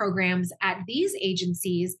surveillance programs at these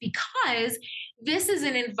agencies, because this is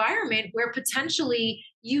an environment where potentially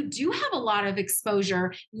you do have a lot of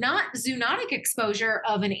exposure, not zoonotic exposure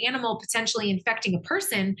of an animal potentially infecting a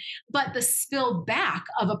person, but the spill back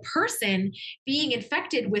of a person being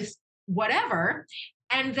infected with whatever,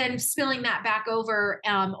 and then spilling that back over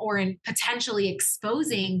or in potentially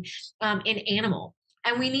exposing an animal.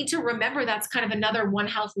 And we need to remember that's kind of another One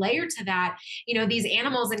Health layer to that. These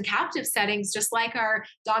animals in captive settings, just like our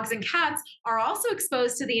dogs and cats, are also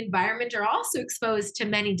exposed to the environment, are also exposed to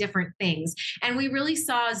many different things. And we really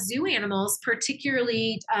saw zoo animals,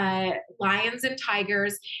 particularly lions and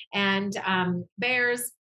tigers and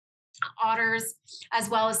bears, otters, as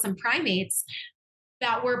well as some primates,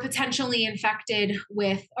 that were potentially infected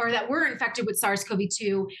with, or that were infected with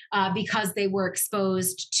SARS-CoV-2 because they were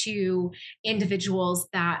exposed to individuals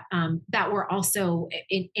that were also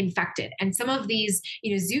infected. And some of these,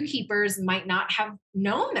 zookeepers might not have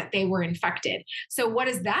known that they were infected. So what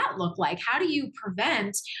does that look like? How do you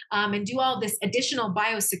prevent and do all this additional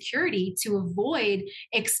biosecurity to avoid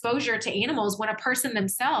exposure to animals when a person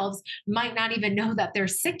themselves might not even know that they're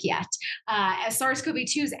sick yet? As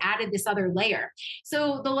SARS-CoV-2 has added this other layer.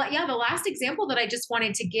 So the last example that I just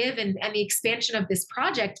wanted to give, and the expansion of this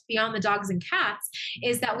project beyond the dogs and cats,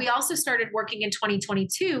 is that we also started working in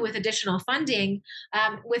 2022 with additional funding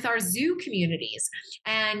with our zoo communities.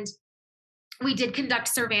 And we did conduct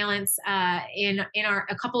surveillance in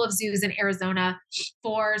a couple of zoos in Arizona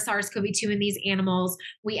for SARS-CoV-2 in these animals.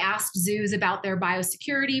 We asked zoos about their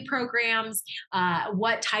biosecurity programs,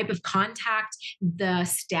 what type of contact the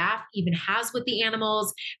staff even has with the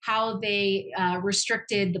animals, how they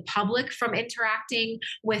restricted the public from interacting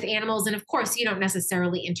with animals. And of course, you don't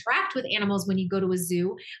necessarily interact with animals when you go to a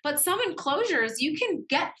zoo, but some enclosures you can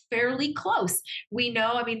get fairly close. We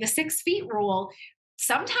know, the 6 feet rule.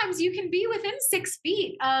 Sometimes you can be within 6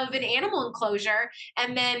 feet of an animal enclosure,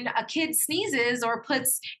 and then a kid sneezes or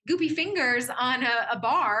puts goopy fingers on a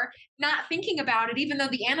bar, not thinking about it, even though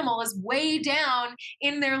the animal is way down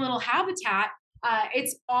in their little habitat.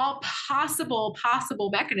 It's all possible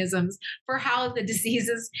mechanisms for how the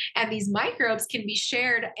diseases and these microbes can be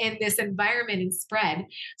shared in this environment and spread.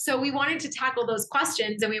 So we wanted to tackle those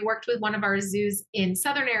questions, and we worked with one of our zoos in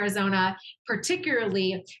southern Arizona,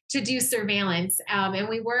 particularly to do surveillance. And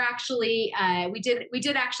we were actually we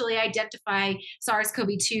did actually identify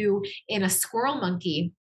SARS-CoV-2 in a squirrel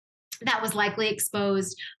monkey that was likely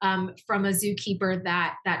exposed from a zookeeper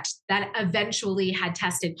that eventually had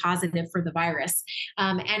tested positive for the virus.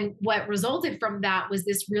 And what resulted from that was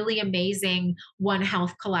this really amazing One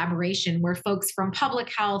Health collaboration where folks from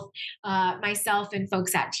public health, myself and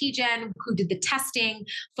folks at TGen who did the testing,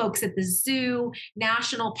 folks at the zoo,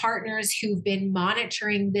 national partners who've been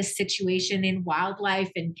monitoring this situation in wildlife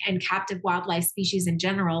and captive wildlife species in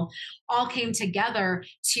general, all came together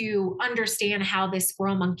to understand how this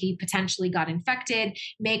squirrel monkey potentially got infected,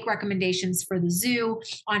 make recommendations for the zoo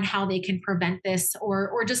on how they can prevent this,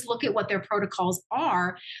 or just look at what their protocols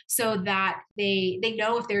are so that they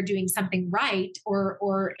know if they're doing something right,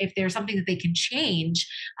 or if there's something that they can change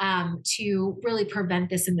to really prevent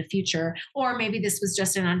this in the future. Or maybe this was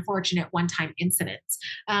just an unfortunate one-time incident.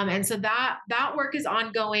 And so that work is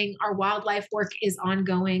ongoing. Our wildlife work is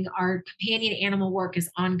ongoing. Our companion animal work is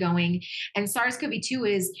ongoing. And SARS-CoV-2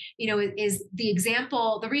 is the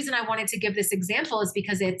example. The reason I wanted to give this example is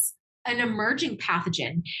because it's an emerging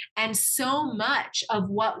pathogen. And so much of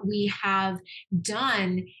what we have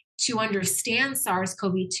done to understand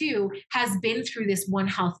SARS-CoV-2 has been through this One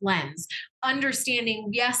Health lens. Understanding,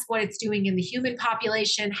 yes, what it's doing in the human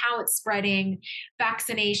population, how it's spreading,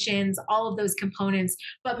 vaccinations, all of those components,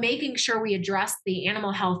 but making sure we address the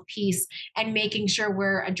animal health piece and making sure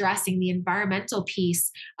we're addressing the environmental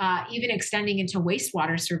piece, even extending into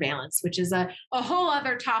wastewater surveillance, which is a whole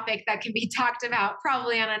other topic that can be talked about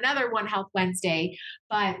probably on another One Health Wednesday.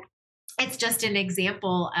 But it's just an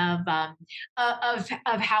example of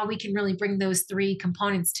how we can really bring those 3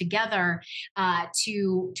 components together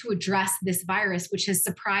to address this virus, which has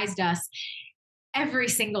surprised us every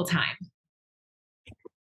single time.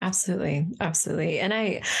 Absolutely, absolutely, and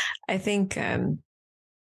I think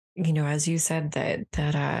as you said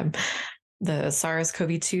that the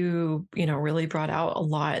SARS-CoV-2 really brought out a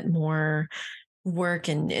lot more work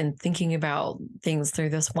and thinking about things through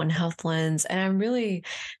this One Health lens. And I'm really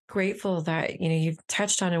grateful that, you've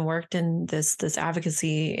touched on and worked in this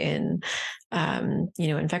advocacy in,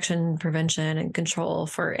 infection prevention and control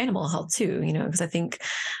for animal health too, because I think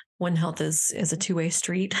One Health is a two-way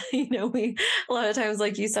street. We a lot of times,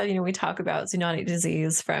 like you said, we talk about zoonotic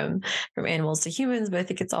disease from animals to humans, but I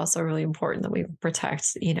think it's also really important that we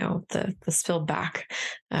protect, the spill back,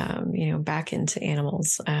 back into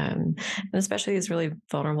animals, and especially these really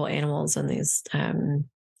vulnerable animals and these,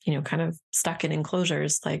 kind of stuck in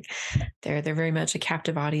enclosures. Like they're very much a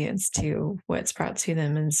captive audience to what's brought to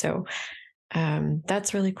them, and so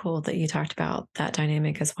that's really cool that you talked about that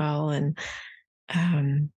dynamic as well. And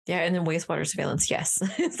and then wastewater surveillance. Yes,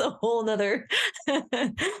 it's a whole nother,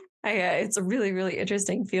 it's a really, really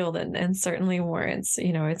interesting field and certainly warrants,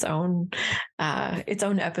 its own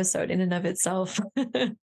episode in and of itself.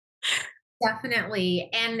 Definitely.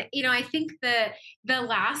 And, I think the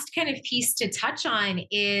last kind of piece to touch on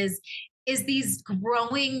is is these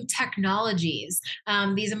growing technologies,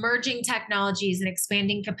 these emerging technologies and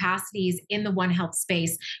expanding capacities in the One Health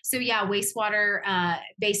space. So yeah, wastewater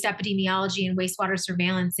based epidemiology and wastewater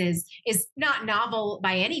surveillance is not novel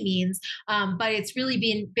by any means, but it's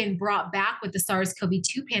really been brought back with the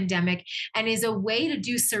SARS-CoV-2 pandemic, and is a way to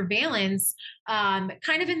do surveillance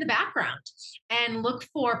kind of in the background and look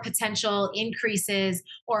for potential increases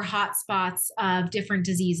or hotspots of different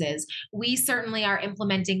diseases. We certainly are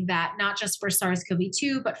implementing that, not just for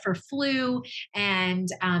SARS-CoV-2, but for flu and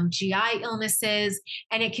GI illnesses.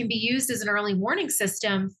 And it can be used as an early warning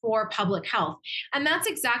system for public health. And that's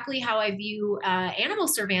exactly how I view animal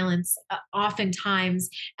surveillance oftentimes.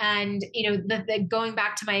 And, going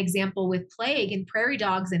back to my example with plague and prairie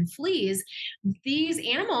dogs and fleas, these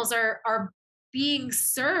animals are being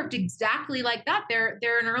served exactly like that. They're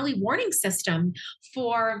an early warning system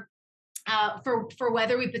for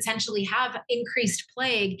whether we potentially have increased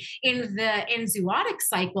plague in the zoonotic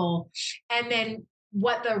cycle, and then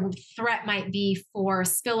what the threat might be for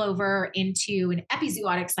spillover into an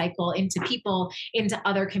epizootic cycle, into people, into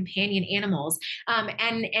other companion animals,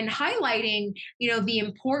 and highlighting, the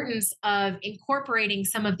importance of incorporating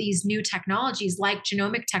some of these new technologies like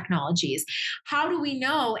genomic technologies. How do we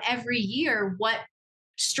know every year what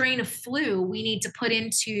strain of flu we need to put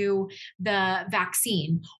into the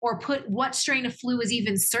vaccine, or put what strain of flu is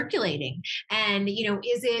even circulating, and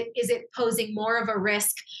is it posing more of a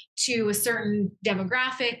risk to a certain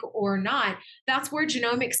demographic or not? That's where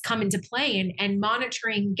genomics come into play, and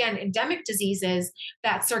monitoring, again, endemic diseases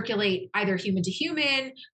that circulate either human to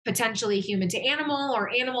human, potentially human to animal,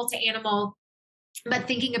 or animal to animal. But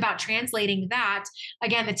thinking about translating that,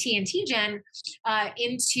 again, the TNT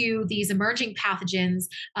into these emerging pathogens,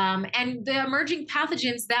 and the emerging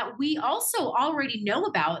pathogens that we also already know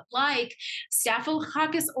about, like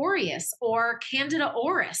Staphylococcus aureus or Candida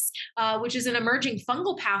auris, which is an emerging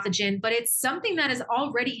fungal pathogen, but it's something that has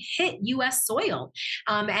already hit U.S. soil,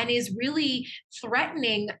 and is really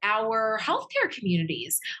threatening our healthcare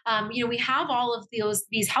communities. We have all of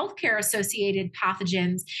these healthcare associated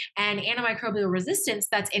pathogens and antimicrobial resistance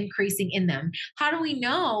that's increasing in them. How do we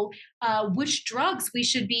know which drugs we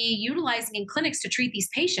should be utilizing in clinics to treat these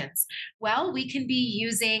patients? Well, we can be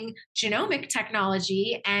using genomic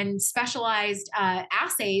technology and specialized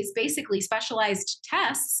assays, basically specialized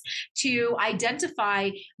tests, to identify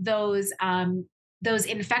those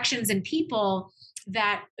infections in people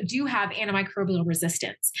that do have antimicrobial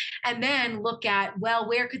resistance, and then look at, well,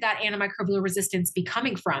 where could that antimicrobial resistance be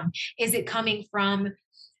coming from? Is it coming from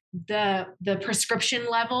the prescription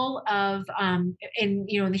level of in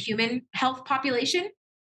the human health population?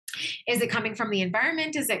 Is it coming from the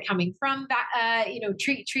environment? Is it coming from that,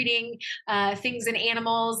 treating things in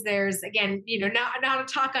animals? There's, again, not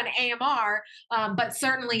a talk on AMR, but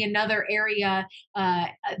certainly another area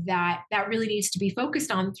that really needs to be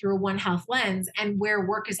focused on through a One Health lens, and where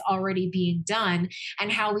work is already being done,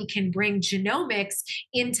 and how we can bring genomics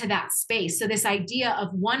into that space. So this idea of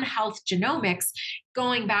One Health genomics,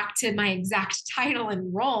 going back to my exact title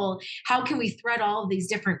and role, how can we thread all of these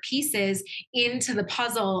different pieces into the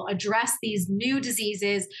puzzle, address these new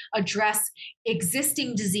diseases, address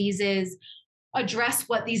existing diseases, address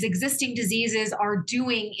what these existing diseases are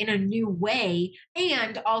doing in a new way,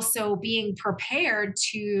 and also being prepared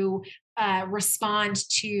to respond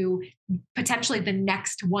to potentially the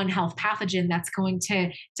next One Health pathogen that's going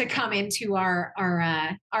to come into our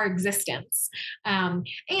existence, and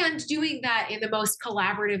doing that in the most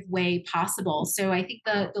collaborative way possible. So I think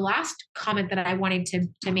the last comment that I wanted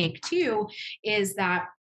to make too is that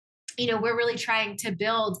we're really trying to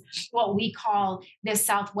build what we call this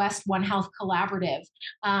Southwest One Health Collaborative,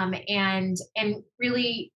 and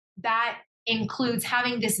really that includes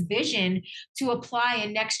having this vision to apply a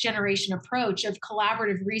next generation approach of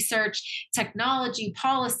collaborative research, technology,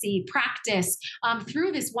 policy, practice,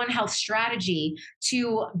 through this One Health strategy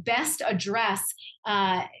to best address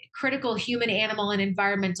critical human, animal, and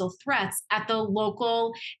environmental threats at the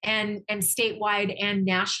local and statewide and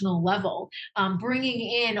national level, bringing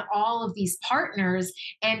in all of these partners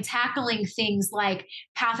and tackling things like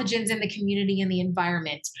pathogens in the community and the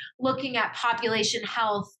environment, looking at population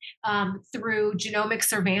health through genomic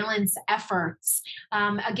surveillance efforts,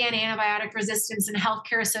 again, antibiotic resistance and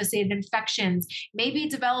healthcare associated infections, maybe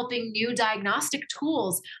developing new diagnostic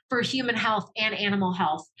tools for human health and animal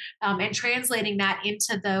health, and translating that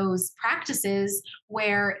into those practices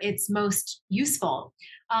where it's most useful.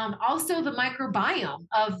 Also, the microbiome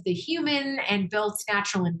of the human and built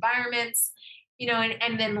natural environments,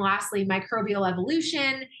 and then lastly, microbial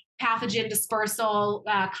evolution, pathogen dispersal,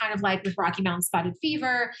 kind of like with Rocky Mountain spotted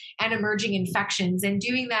fever and emerging infections, and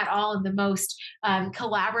doing that all in the most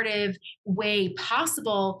collaborative way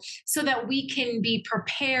possible so that we can be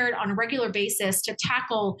prepared on a regular basis to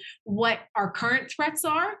tackle what our current threats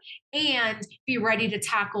are and be ready to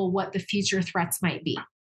tackle what the future threats might be.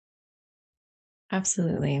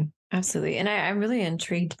 Absolutely. Absolutely. And I'm really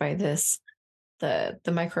intrigued by this, the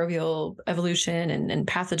microbial evolution and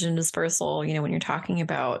pathogen dispersal, when you're talking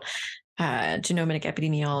about genomic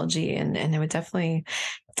epidemiology. And I would definitely,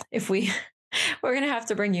 if we're going to have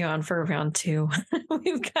to bring you on for round two.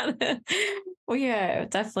 We've got to, well, yeah,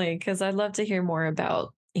 definitely. Cause I'd love to hear more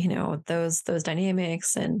about, those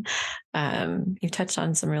dynamics. And you've touched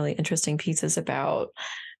on some really interesting pieces about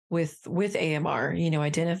with AMR,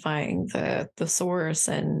 identifying the source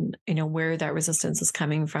and, where that resistance is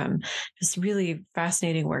coming from. Just really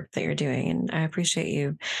fascinating work that you're doing. And I appreciate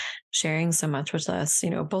you sharing so much with us,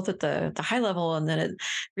 both at the high level and then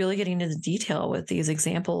really getting into the detail with these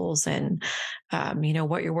examples and,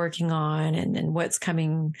 what you're working on and what's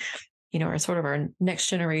coming, our sort of our next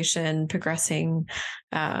generation progressing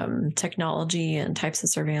technology and types of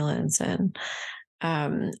surveillance. And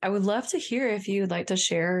I would love to hear if you'd like to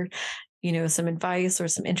share, some advice or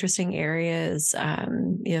some interesting areas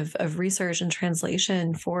of research and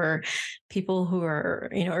translation for people who are,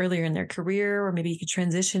 earlier in their career, or maybe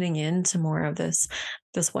transitioning into more of this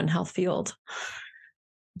One Health field.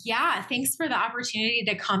 Yeah, thanks for the opportunity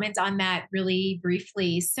to comment on that really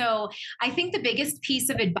briefly. So, I think the biggest piece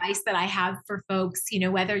of advice that I have for folks,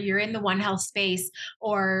 whether you're in the One Health space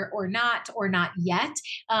or not yet,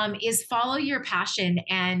 is follow your passion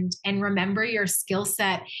and remember your skill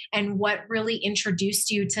set and what really introduced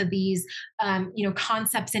you to these,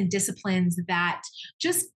 concepts and disciplines that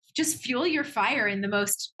just fuel your fire in the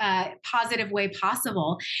most positive way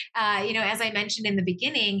possible. As I mentioned in the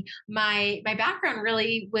beginning, my background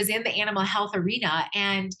really was in the animal health arena,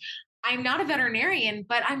 and I'm not a veterinarian,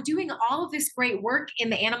 but I'm doing all of this great work in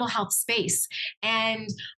the animal health space. And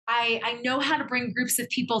I know how to bring groups of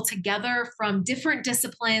people together from different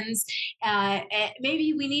disciplines.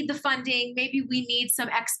 Maybe we need the funding, maybe we need some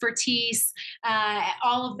expertise,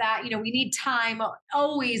 all of that. We need time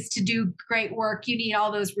always to do great work. You need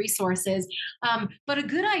all those resources. But a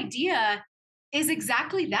good idea is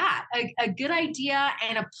exactly that. A good idea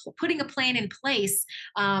and putting a plan in place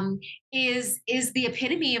is the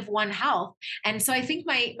epitome of One Health. And so I think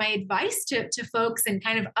my advice to folks and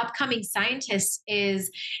kind of upcoming scientists is,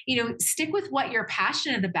 stick with what you're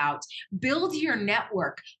passionate about, build your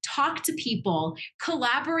network, talk to people,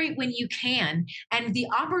 collaborate when you can, and the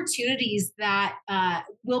opportunities that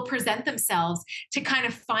will present themselves to kind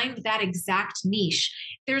of find that exact niche.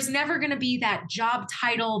 There's never going to be that job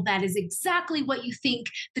title that is exactly what you think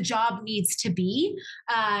the job needs to be.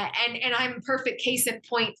 And I'm a perfect case in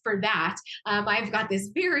point for that. I've got this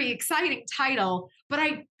very exciting title, but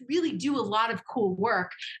I really do a lot of cool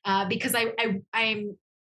work because I'm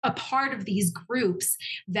a part of these groups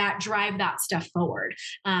that drive that stuff forward.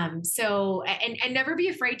 So never be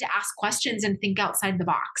afraid to ask questions and think outside the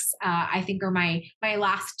box. I think are my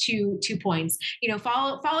last two points.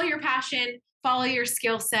 Follow your passion, follow your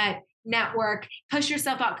skill set, network, push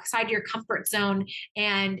yourself outside your comfort zone,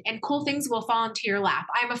 and cool things will fall into your lap.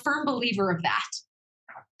 I'm a firm believer of that.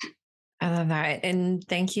 I love that. And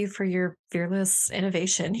thank you for your fearless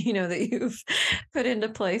innovation, that you've put into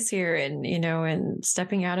place here and, and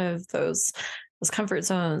stepping out of those comfort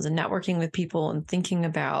zones and networking with people and thinking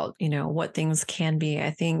about, what things can be.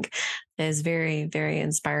 I think is very, very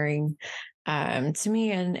inspiring to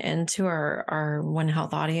me and to our One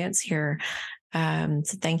Health audience here.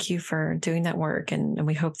 So thank you for doing that work. And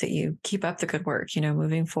we hope that you keep up the good work,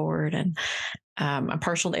 moving forward. And I'm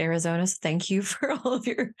partial to Arizona, so thank you for all of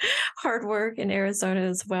your hard work in Arizona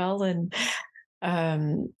as well. And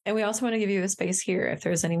we also want to give you a space here if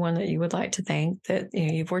there's anyone that you would like to thank that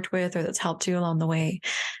you've worked with or that's helped you along the way.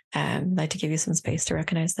 I'd like to give you some space to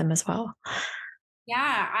recognize them as well.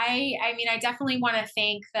 Yeah, I mean, I definitely want to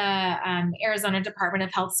thank the Arizona Department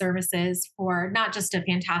of Health Services for not just a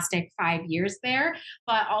fantastic 5 years there,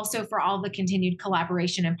 but also for all the continued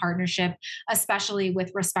collaboration and partnership, especially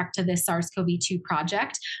with respect to this SARS-CoV-2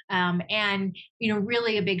 project. And,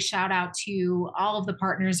 really a big shout out to all of the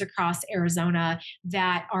partners across Arizona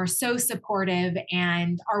that are so supportive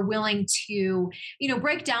and are willing to,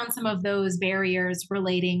 break down some of those barriers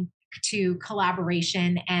relating to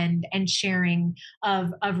collaboration and sharing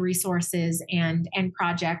of resources and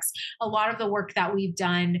projects. A lot of the work that we've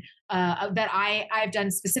done, that I've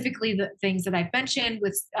done, specifically the things that I've mentioned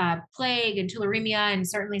with plague and tularemia and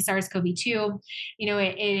certainly SARS-CoV-2,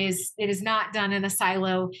 it is not done in a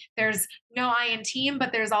silo. There's no I in team,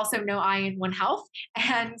 but there's also no I in One Health.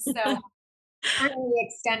 And so really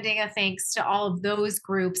extending a thanks to all of those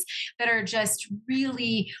groups that are just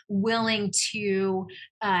really willing to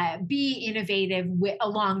be innovative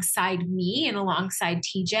alongside me and alongside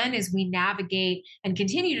TGen as we navigate and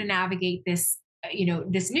continue to navigate this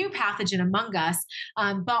this new pathogen among us,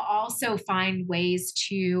 but also find ways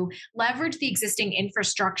to leverage the existing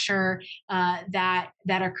infrastructure that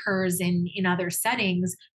occurs in other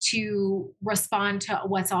settings to respond to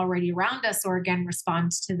what's already around us, or again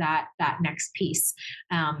respond to that next piece.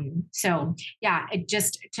 So yeah, it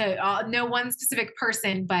just to no one specific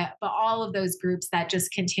person, but all of those groups that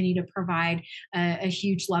just continue to provide a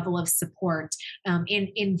huge level of support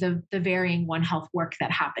in the varying One Health work that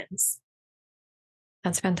happens.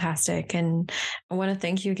 That's fantastic. And I want to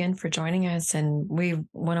thank you again for joining us. And we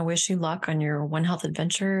want to wish you luck on your One Health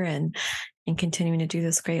adventure and continuing to do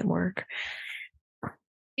this great work.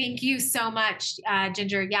 Thank you so much,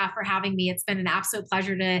 Ginger. Yeah, for having me. It's been an absolute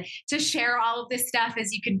pleasure to share all of this stuff.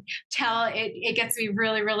 As you can tell, it gets me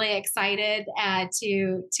really, really excited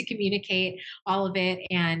to communicate all of it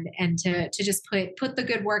and to just put the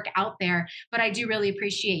good work out there. But I do really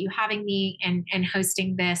appreciate you having me and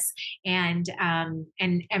hosting this, and am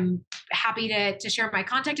happy to share my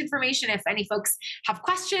contact information if any folks have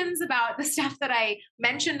questions about the stuff that I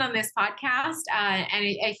mentioned on this podcast. And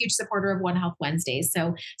a huge supporter of One Health Wednesdays.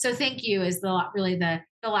 So thank you is really the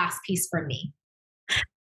last piece for me.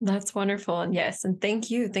 That's wonderful. And yes, and thank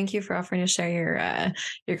you for offering to share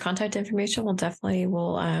your contact information. We'll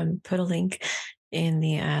put a link in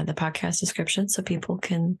the podcast description so people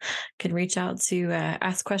can reach out to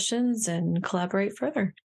ask questions and collaborate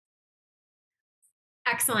further.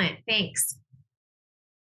 Excellent. Thanks.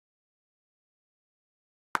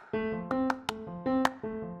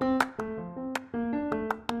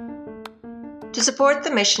 To support the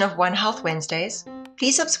mission of One Health Wednesdays,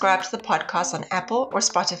 please subscribe to the podcast on Apple or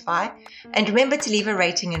Spotify, and remember to leave a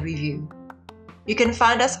rating and review. You can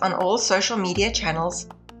find us on all social media channels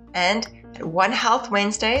and at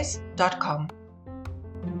onehealthwednesdays.com.